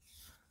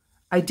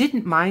 I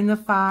didn't mind the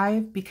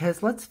 5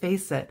 because, let's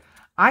face it,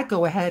 I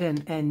go ahead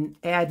and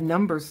add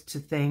numbers to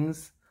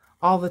things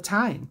all the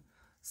time.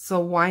 So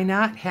why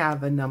not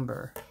have a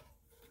number?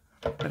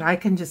 But I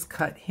can just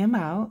cut him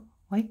out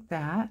like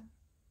that.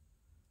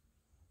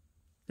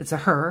 It's a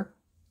her.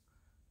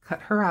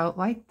 Cut her out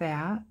like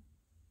that.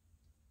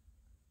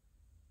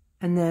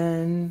 And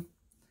then,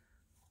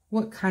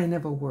 what kind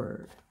of a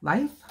word?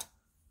 Life?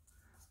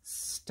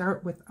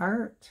 Start with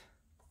art.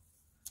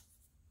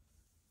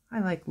 I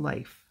like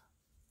life.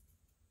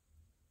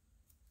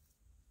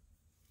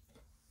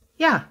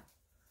 Yeah.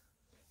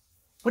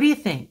 What do you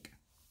think?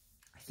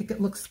 I think it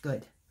looks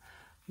good.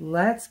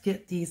 Let's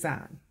get these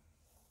on.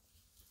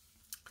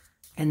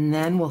 And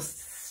then we'll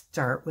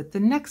start with the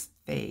next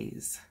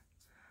phase.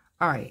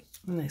 All right,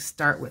 I'm going to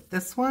start with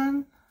this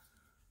one.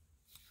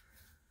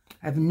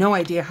 I have no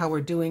idea how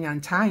we're doing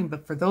on time,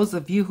 but for those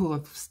of you who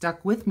have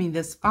stuck with me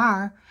this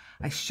far,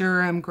 I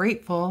sure am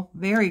grateful,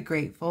 very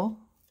grateful.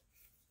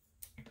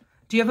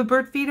 Do you have a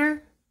bird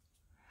feeder?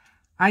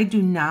 I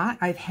do not.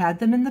 I've had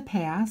them in the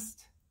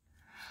past.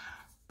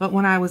 But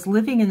when I was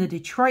living in the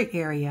Detroit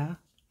area,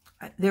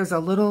 there's a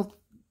little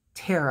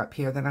tear up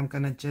here that I'm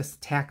going to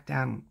just tack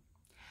down.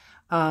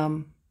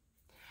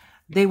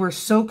 They were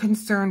so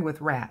concerned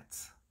with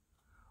rats,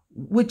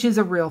 which is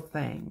a real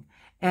thing.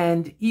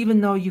 And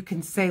even though you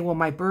can say, well,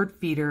 my bird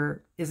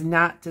feeder is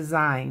not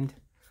designed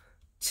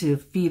to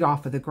feed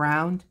off of the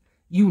ground,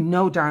 you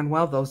know darn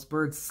well those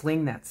birds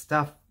sling that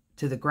stuff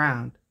to the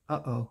ground.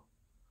 Uh-oh.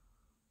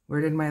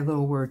 Where did my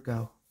little word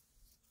go?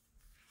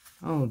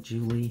 Oh,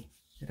 Julie.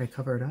 Did I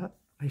cover it up?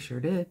 I sure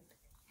did.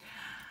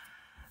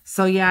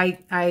 So yeah,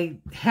 I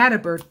had a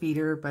bird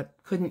feeder, but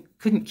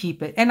couldn't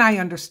keep it. And I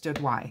understood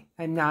why.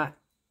 I'm not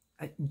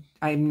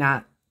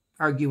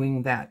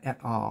arguing that at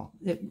all.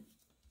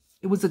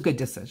 It was a good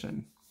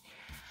decision.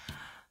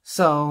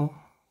 So,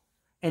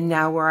 and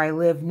now where I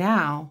live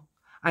now,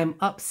 I'm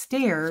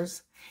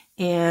upstairs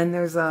and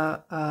there's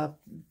a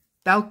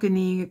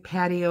balcony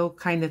patio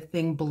kind of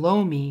thing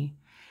below me.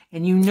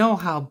 And you know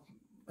how,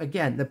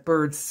 again, the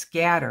birds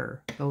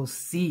scatter those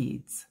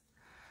seeds.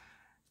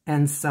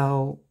 And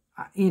so,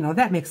 you know,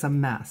 that makes a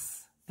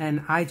mess.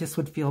 And I just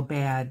would feel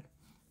bad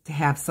to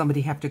have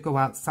somebody have to go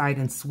outside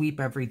and sweep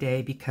every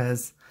day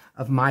because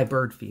of my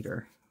bird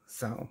feeder.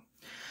 So,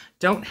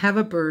 don't have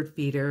a bird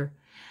feeder.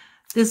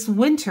 This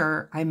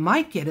winter, I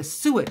might get a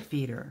suet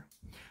feeder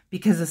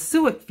because a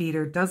suet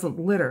feeder doesn't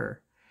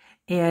litter.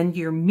 And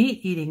your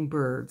meat-eating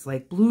birds,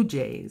 like blue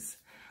jays,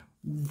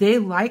 they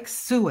like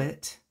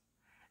suet.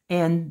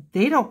 And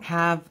they don't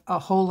have a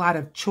whole lot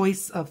of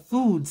choice of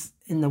foods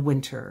in the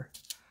winter.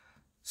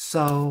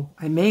 So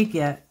I may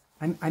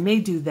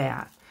do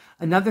that.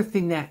 Another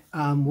thing that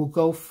will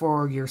go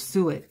for your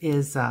suet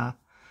is,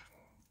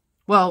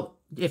 well,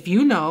 if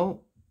you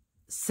know,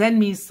 send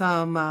me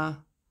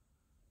some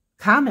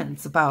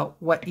comments about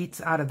what eats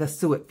out of the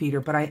suet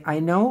feeder. But I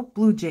know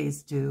blue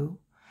jays do.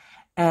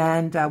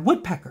 And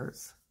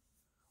woodpeckers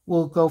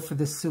will go for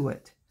the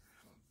suet.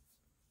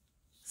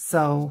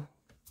 So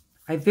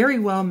I very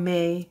well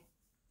may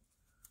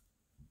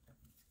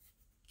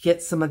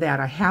get some of that.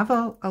 I have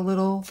a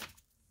little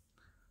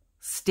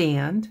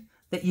stand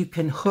that you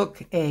can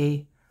hook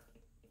a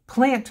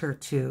planter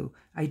to.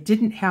 I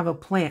didn't have a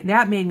plant.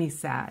 That made me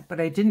sad,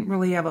 but I didn't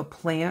really have a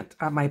plant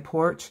on my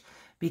porch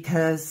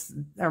because,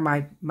 or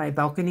my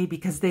balcony,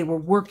 because they were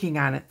working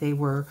on it.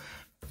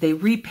 They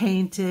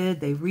repainted,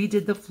 they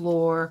redid the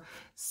floor.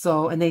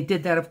 So, and they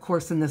did that, of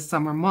course, in the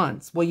summer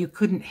months. Well, you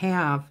couldn't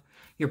have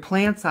your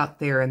plants out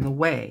there in the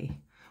way.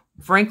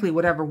 Frankly,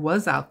 whatever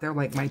was out there,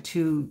 like my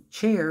 2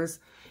 chairs,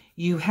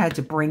 you had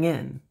to bring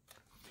in.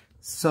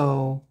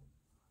 So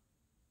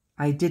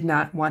I did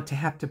not want to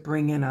have to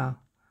bring in a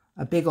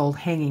big old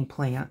hanging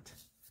plant.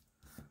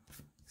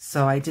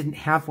 So I didn't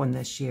have one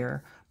this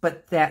year.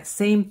 But that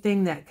same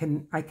thing that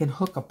I can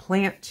hook a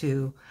plant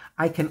to,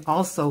 I can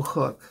also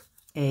hook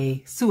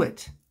a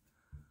suet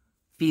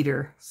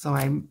feeder. So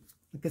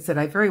like I said,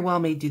 I very well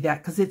may do that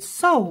because it's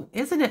so,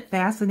 isn't it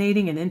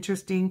fascinating and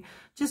interesting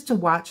just to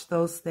watch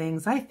those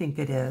things? I think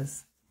it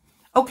is.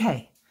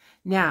 Okay,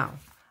 now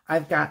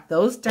I've got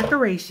those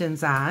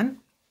decorations on,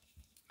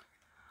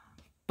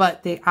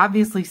 but they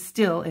obviously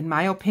still, in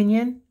my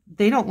opinion,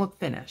 they don't look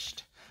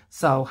finished.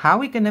 So how are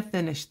we going to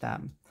finish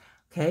them?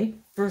 Okay,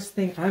 first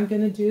thing I'm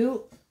going to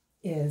do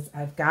is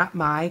I've got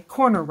my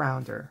corner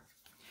rounder,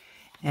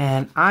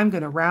 and I'm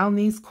going to round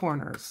these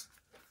corners.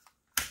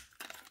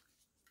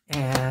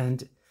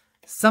 And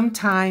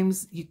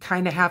sometimes you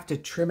kind of have to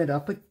trim it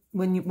up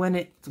when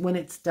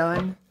it's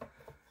done.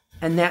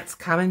 And that's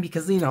common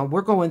because, you know,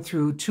 we're going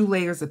through 2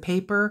 layers of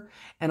paper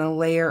and a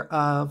layer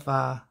of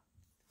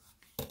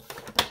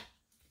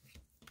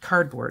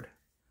cardboard.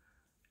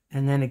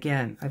 And then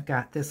again, I've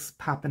got this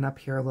popping up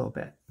here a little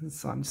bit. And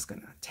so I'm just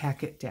going to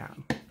tack it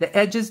down. The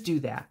edges do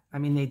that. I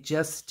mean, they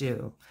just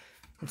do.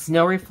 It's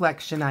no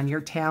reflection on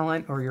your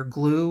talent or your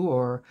glue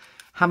or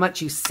how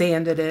much you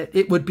sanded it.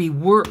 It would be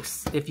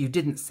worse if you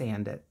didn't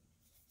sand it.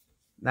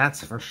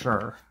 That's for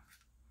sure.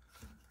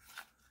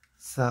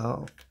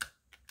 So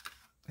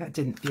that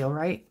didn't feel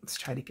right. Let's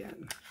try it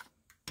again.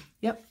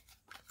 Yep.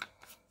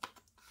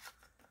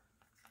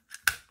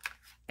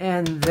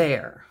 And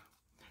there.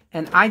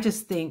 And I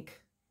just think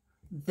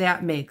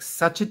that makes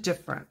such a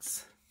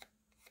difference.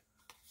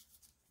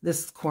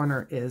 This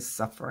corner is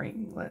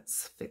suffering.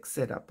 Let's fix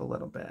it up a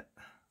little bit.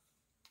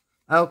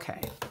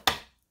 Okay.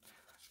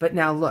 But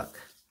now look,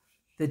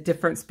 the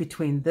difference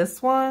between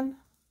this one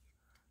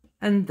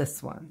and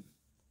this one.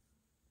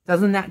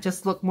 Doesn't that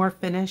just look more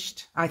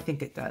finished? I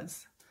think it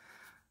does.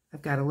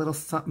 I've got a little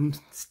something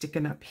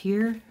sticking up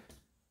here.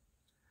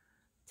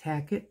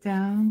 Tack it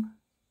down.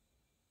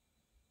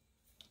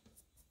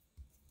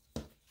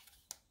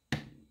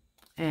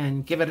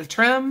 And give it a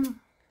trim.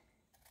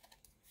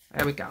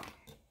 There we go.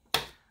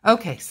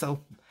 Okay, so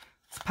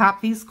let's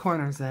pop these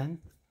corners in.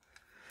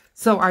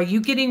 So are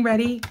you getting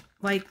ready,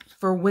 like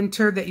for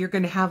winter, that you're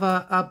going to have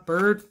a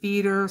bird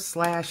feeder /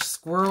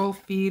 squirrel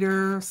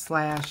feeder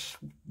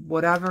 /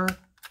 whatever?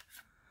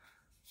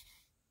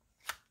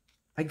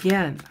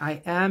 Again,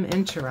 I am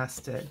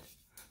interested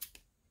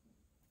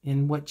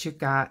in what you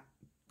got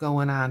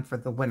going on for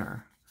the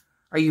winter.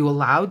 Are you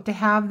allowed to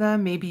have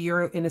them? Maybe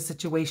you're in a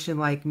situation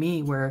like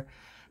me where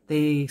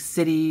the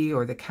city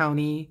or the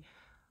county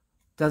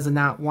does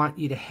not want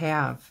you to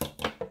have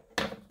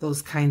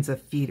those kinds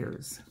of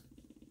feeders.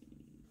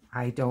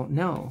 I don't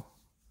know,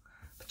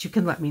 but you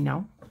can let me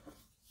know.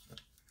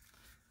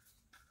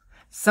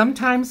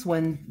 Sometimes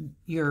when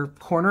your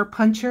corner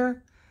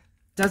puncher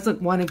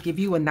doesn't want to give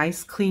you a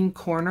nice clean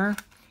corner,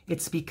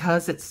 it's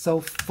because it's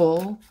so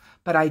full,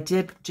 but I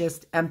did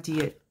just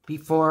empty it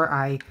before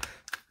I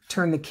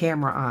turn the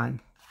camera on.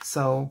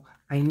 So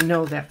I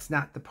know that's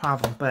not the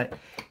problem, but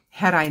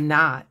had I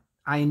not,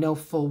 I know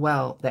full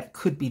well that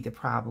could be the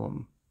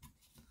problem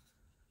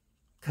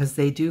because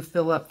they do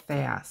fill up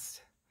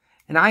fast.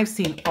 And I've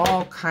seen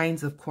all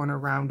kinds of corner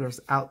rounders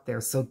out there,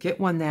 so get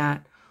one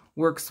that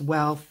works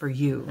well for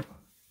you.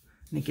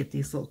 Let me get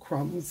these little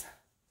crumbs.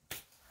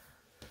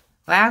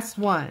 Last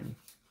one.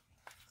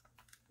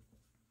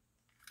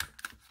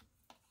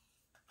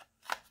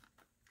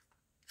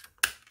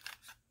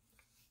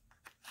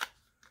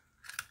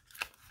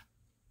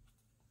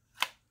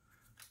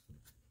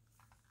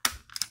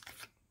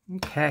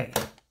 Okay.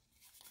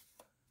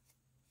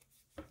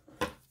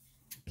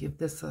 Give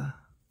this a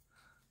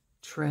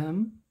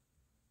trim.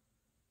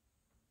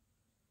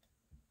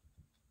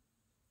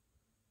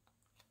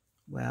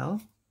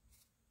 Well,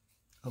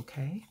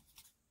 okay.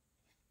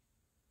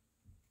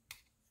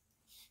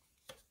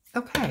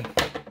 Okay.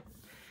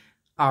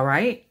 All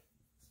right.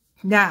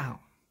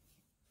 Now,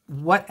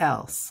 what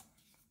else?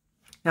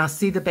 Now,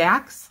 see the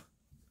backs?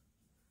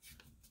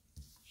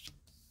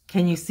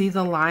 Can you see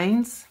the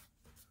lines?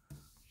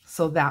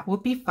 So that will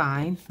be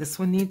fine. This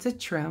one needs a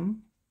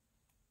trim.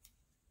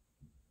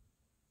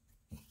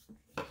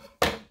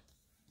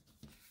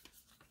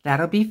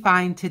 That'll be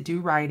fine to do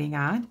writing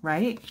on,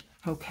 right?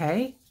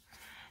 Okay.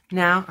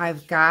 Now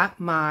I've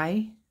got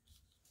my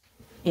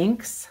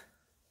inks.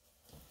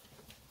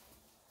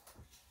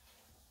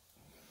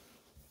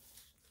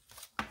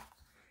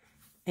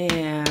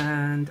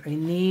 And I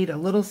need a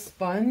little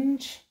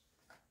sponge.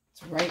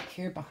 It's right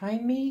here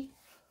behind me.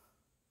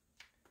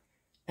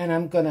 And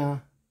I'm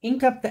gonna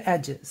ink up the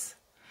edges.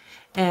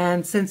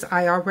 And since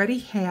I already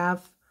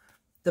have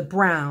the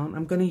brown,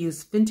 I'm going to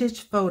use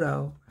Vintage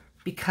Photo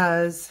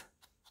because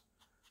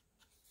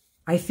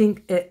I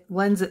think it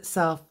lends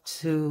itself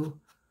to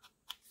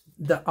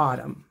the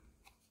autumn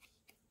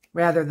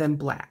rather than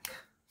black.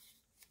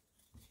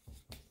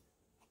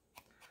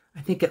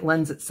 I think it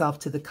lends itself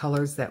to the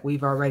colors that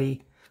we've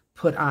already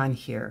put on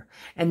here.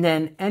 And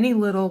then any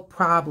little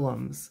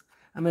problems,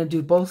 I'm going to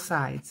do both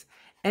sides.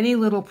 Any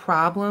little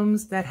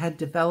problems that had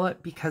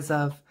developed because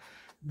of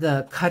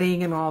the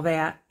cutting and all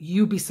that,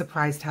 you'd be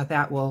surprised how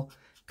that will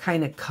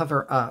kind of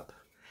cover up.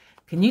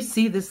 Can you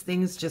see this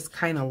thing's just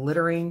kind of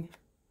littering?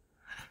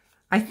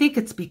 I think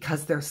it's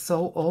because they're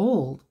so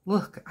old.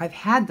 Look, I've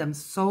had them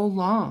so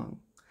long.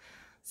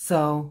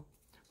 So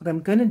what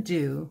I'm going to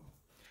do,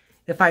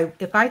 if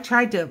I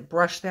tried to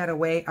brush that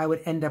away, I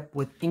would end up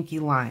with inky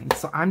lines.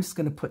 So I'm just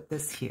going to put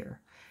this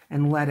here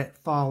and let it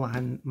fall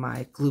on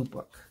my glue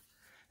book.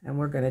 And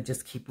we're going to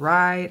just keep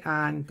right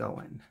on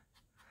going.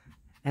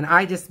 And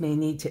I just may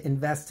need to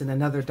invest in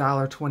another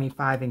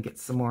 $1.25 and get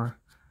some more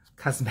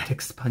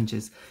cosmetic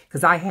sponges,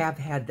 because I have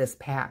had this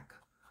pack,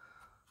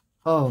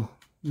 oh,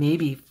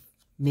 maybe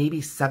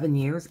 7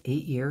 years,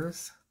 8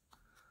 years.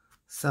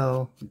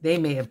 So they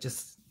may have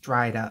just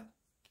dried up.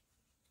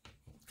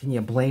 Can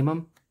you blame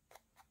them?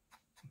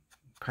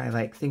 Probably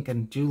like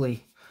thinking,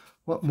 Julie,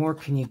 what more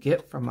can you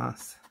get from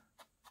us?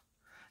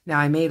 Now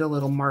I made a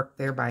little mark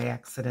there by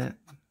accident.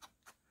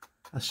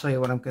 I'll show you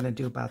what I'm going to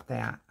do about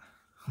that.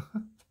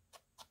 Like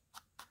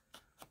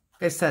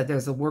I said,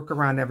 there's a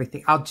workaround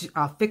everything.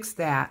 I'll fix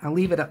that. I'll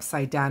leave it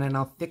upside down and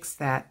I'll fix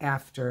that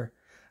after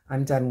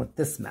I'm done with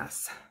this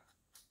mess.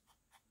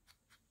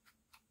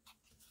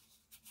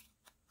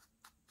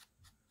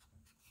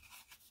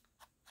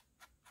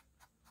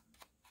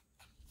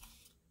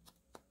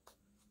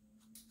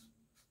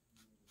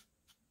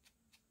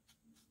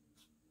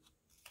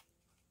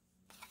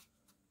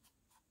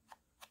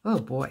 Oh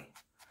boy,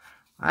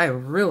 I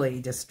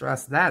really just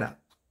dressed that up.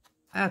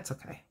 That's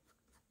okay.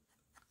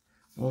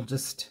 We'll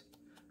just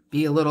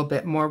be a little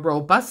bit more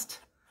robust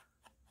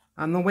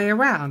on the way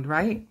around,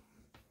 right?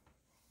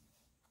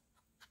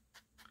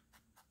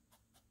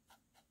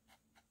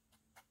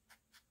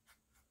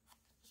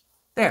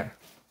 There,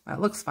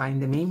 that looks fine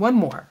to me. One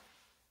more.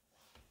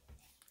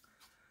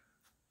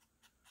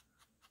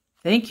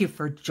 Thank you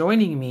for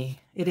joining me.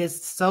 It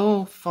is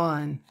so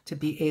fun to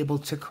be able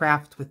to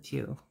craft with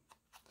you.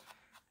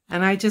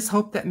 And I just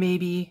hope that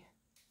maybe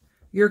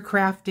you're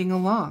crafting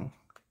along.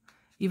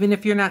 Even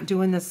if you're not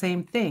doing the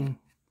same thing,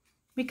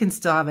 we can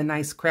still have a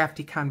nice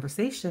crafty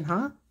conversation,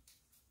 huh?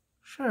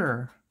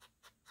 Sure.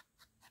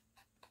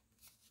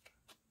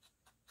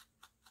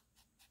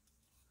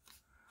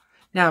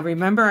 Now,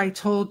 remember I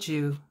told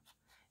you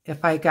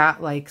if I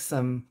got like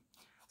some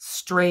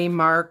stray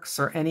marks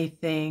or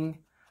anything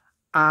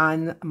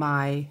on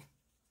my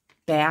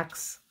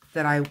backs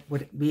that I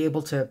would be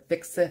able to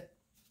fix it?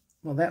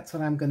 Well, that's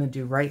what I'm going to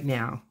do right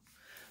now.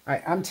 All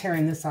right, I'm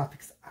tearing this off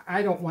because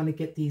I don't want to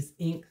get these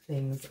ink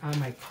things on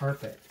my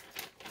carpet,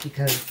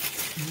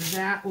 because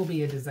that will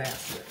be a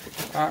disaster.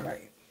 All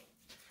right,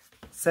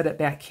 set it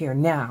back here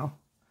now.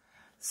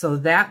 So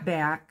that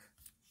back,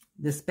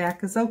 this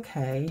back is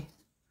okay.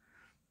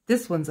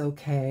 This one's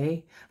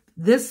okay.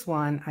 This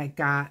one, I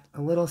got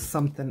a little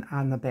something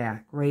on the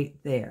back right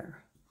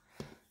there.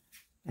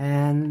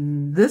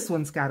 And this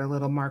one's got a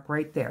little mark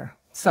right there.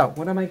 So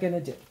what am I going to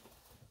do?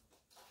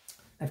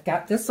 I've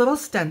got this little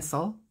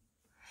stencil,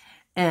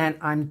 and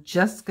I'm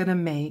just going to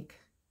make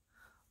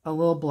a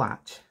little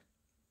blotch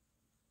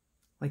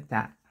like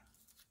that.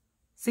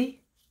 See?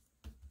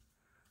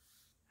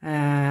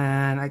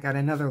 And I got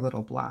another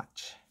little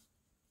blotch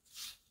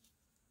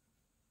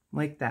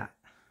like that.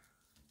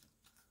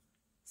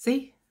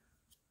 See?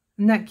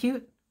 Isn't that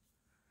cute?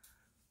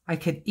 I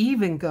could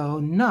even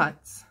go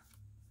nuts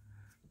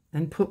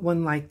and put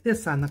one like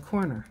this on the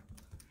corner.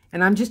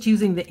 And I'm just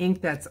using the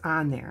ink that's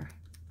on there.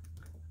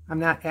 I'm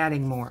not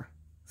adding more.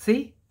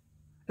 See?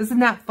 Isn't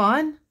that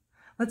fun?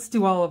 Let's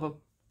do all of them.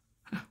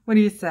 What do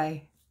you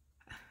say?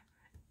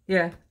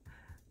 Yeah.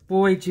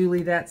 Boy,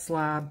 Julie, that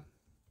slob.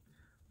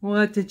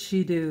 What did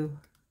she do?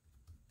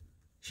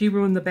 She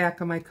ruined the back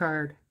of my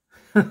card.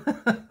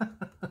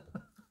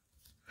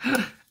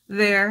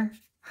 There.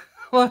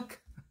 Look.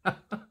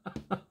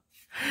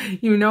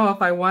 You know,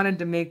 if I wanted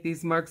to make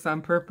these marks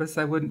on purpose,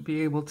 I wouldn't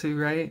be able to,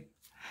 right?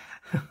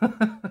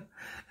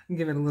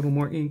 Give it a little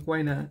more ink.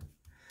 Why not?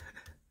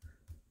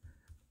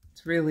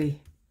 It's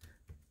really,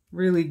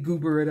 really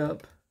goober it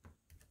up.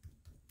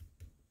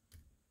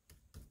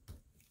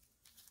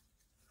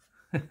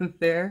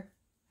 There.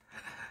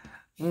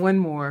 One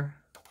more.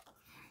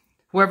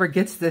 Whoever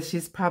gets this,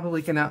 she's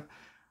probably going to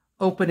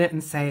open it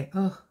and say,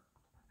 oh,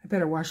 I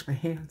better wash my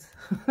hands.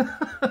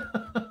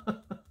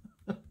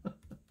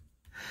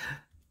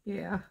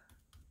 Yeah.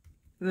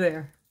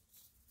 There.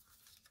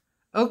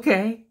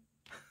 Okay.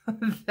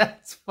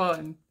 That's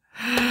fun.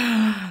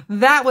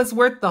 That was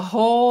worth the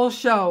whole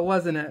show,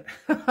 wasn't it?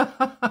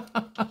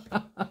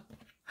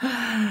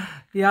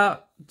 Yeah,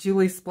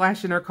 Julie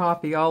splashing her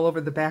coffee all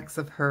over the backs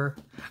of her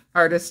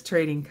artist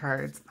trading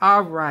cards.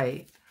 All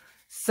right.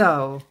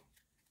 So,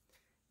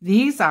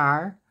 these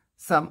are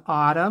some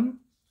autumn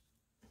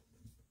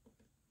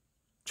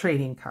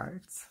trading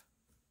cards.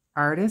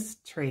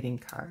 Artist trading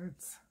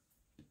cards.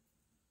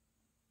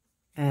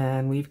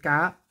 And we've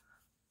got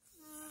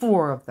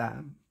 4 of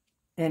them.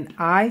 And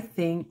I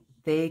think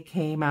they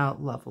came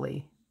out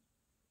lovely.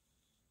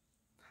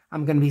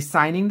 I'm going to be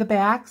signing the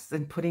backs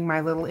and putting my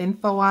little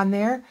info on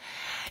there.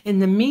 In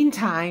the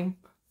meantime,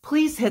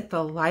 please hit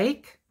the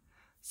like,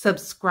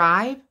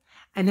 subscribe,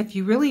 and if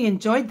you really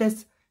enjoyed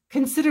this,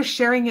 consider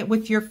sharing it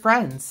with your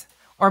friends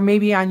or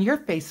maybe on your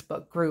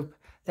Facebook group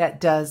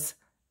that does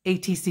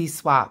ATC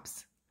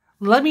swaps.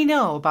 Let me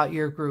know about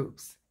your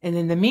groups. And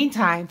in the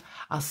meantime,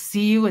 I'll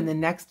see you in the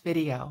next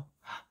video.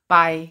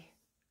 Bye.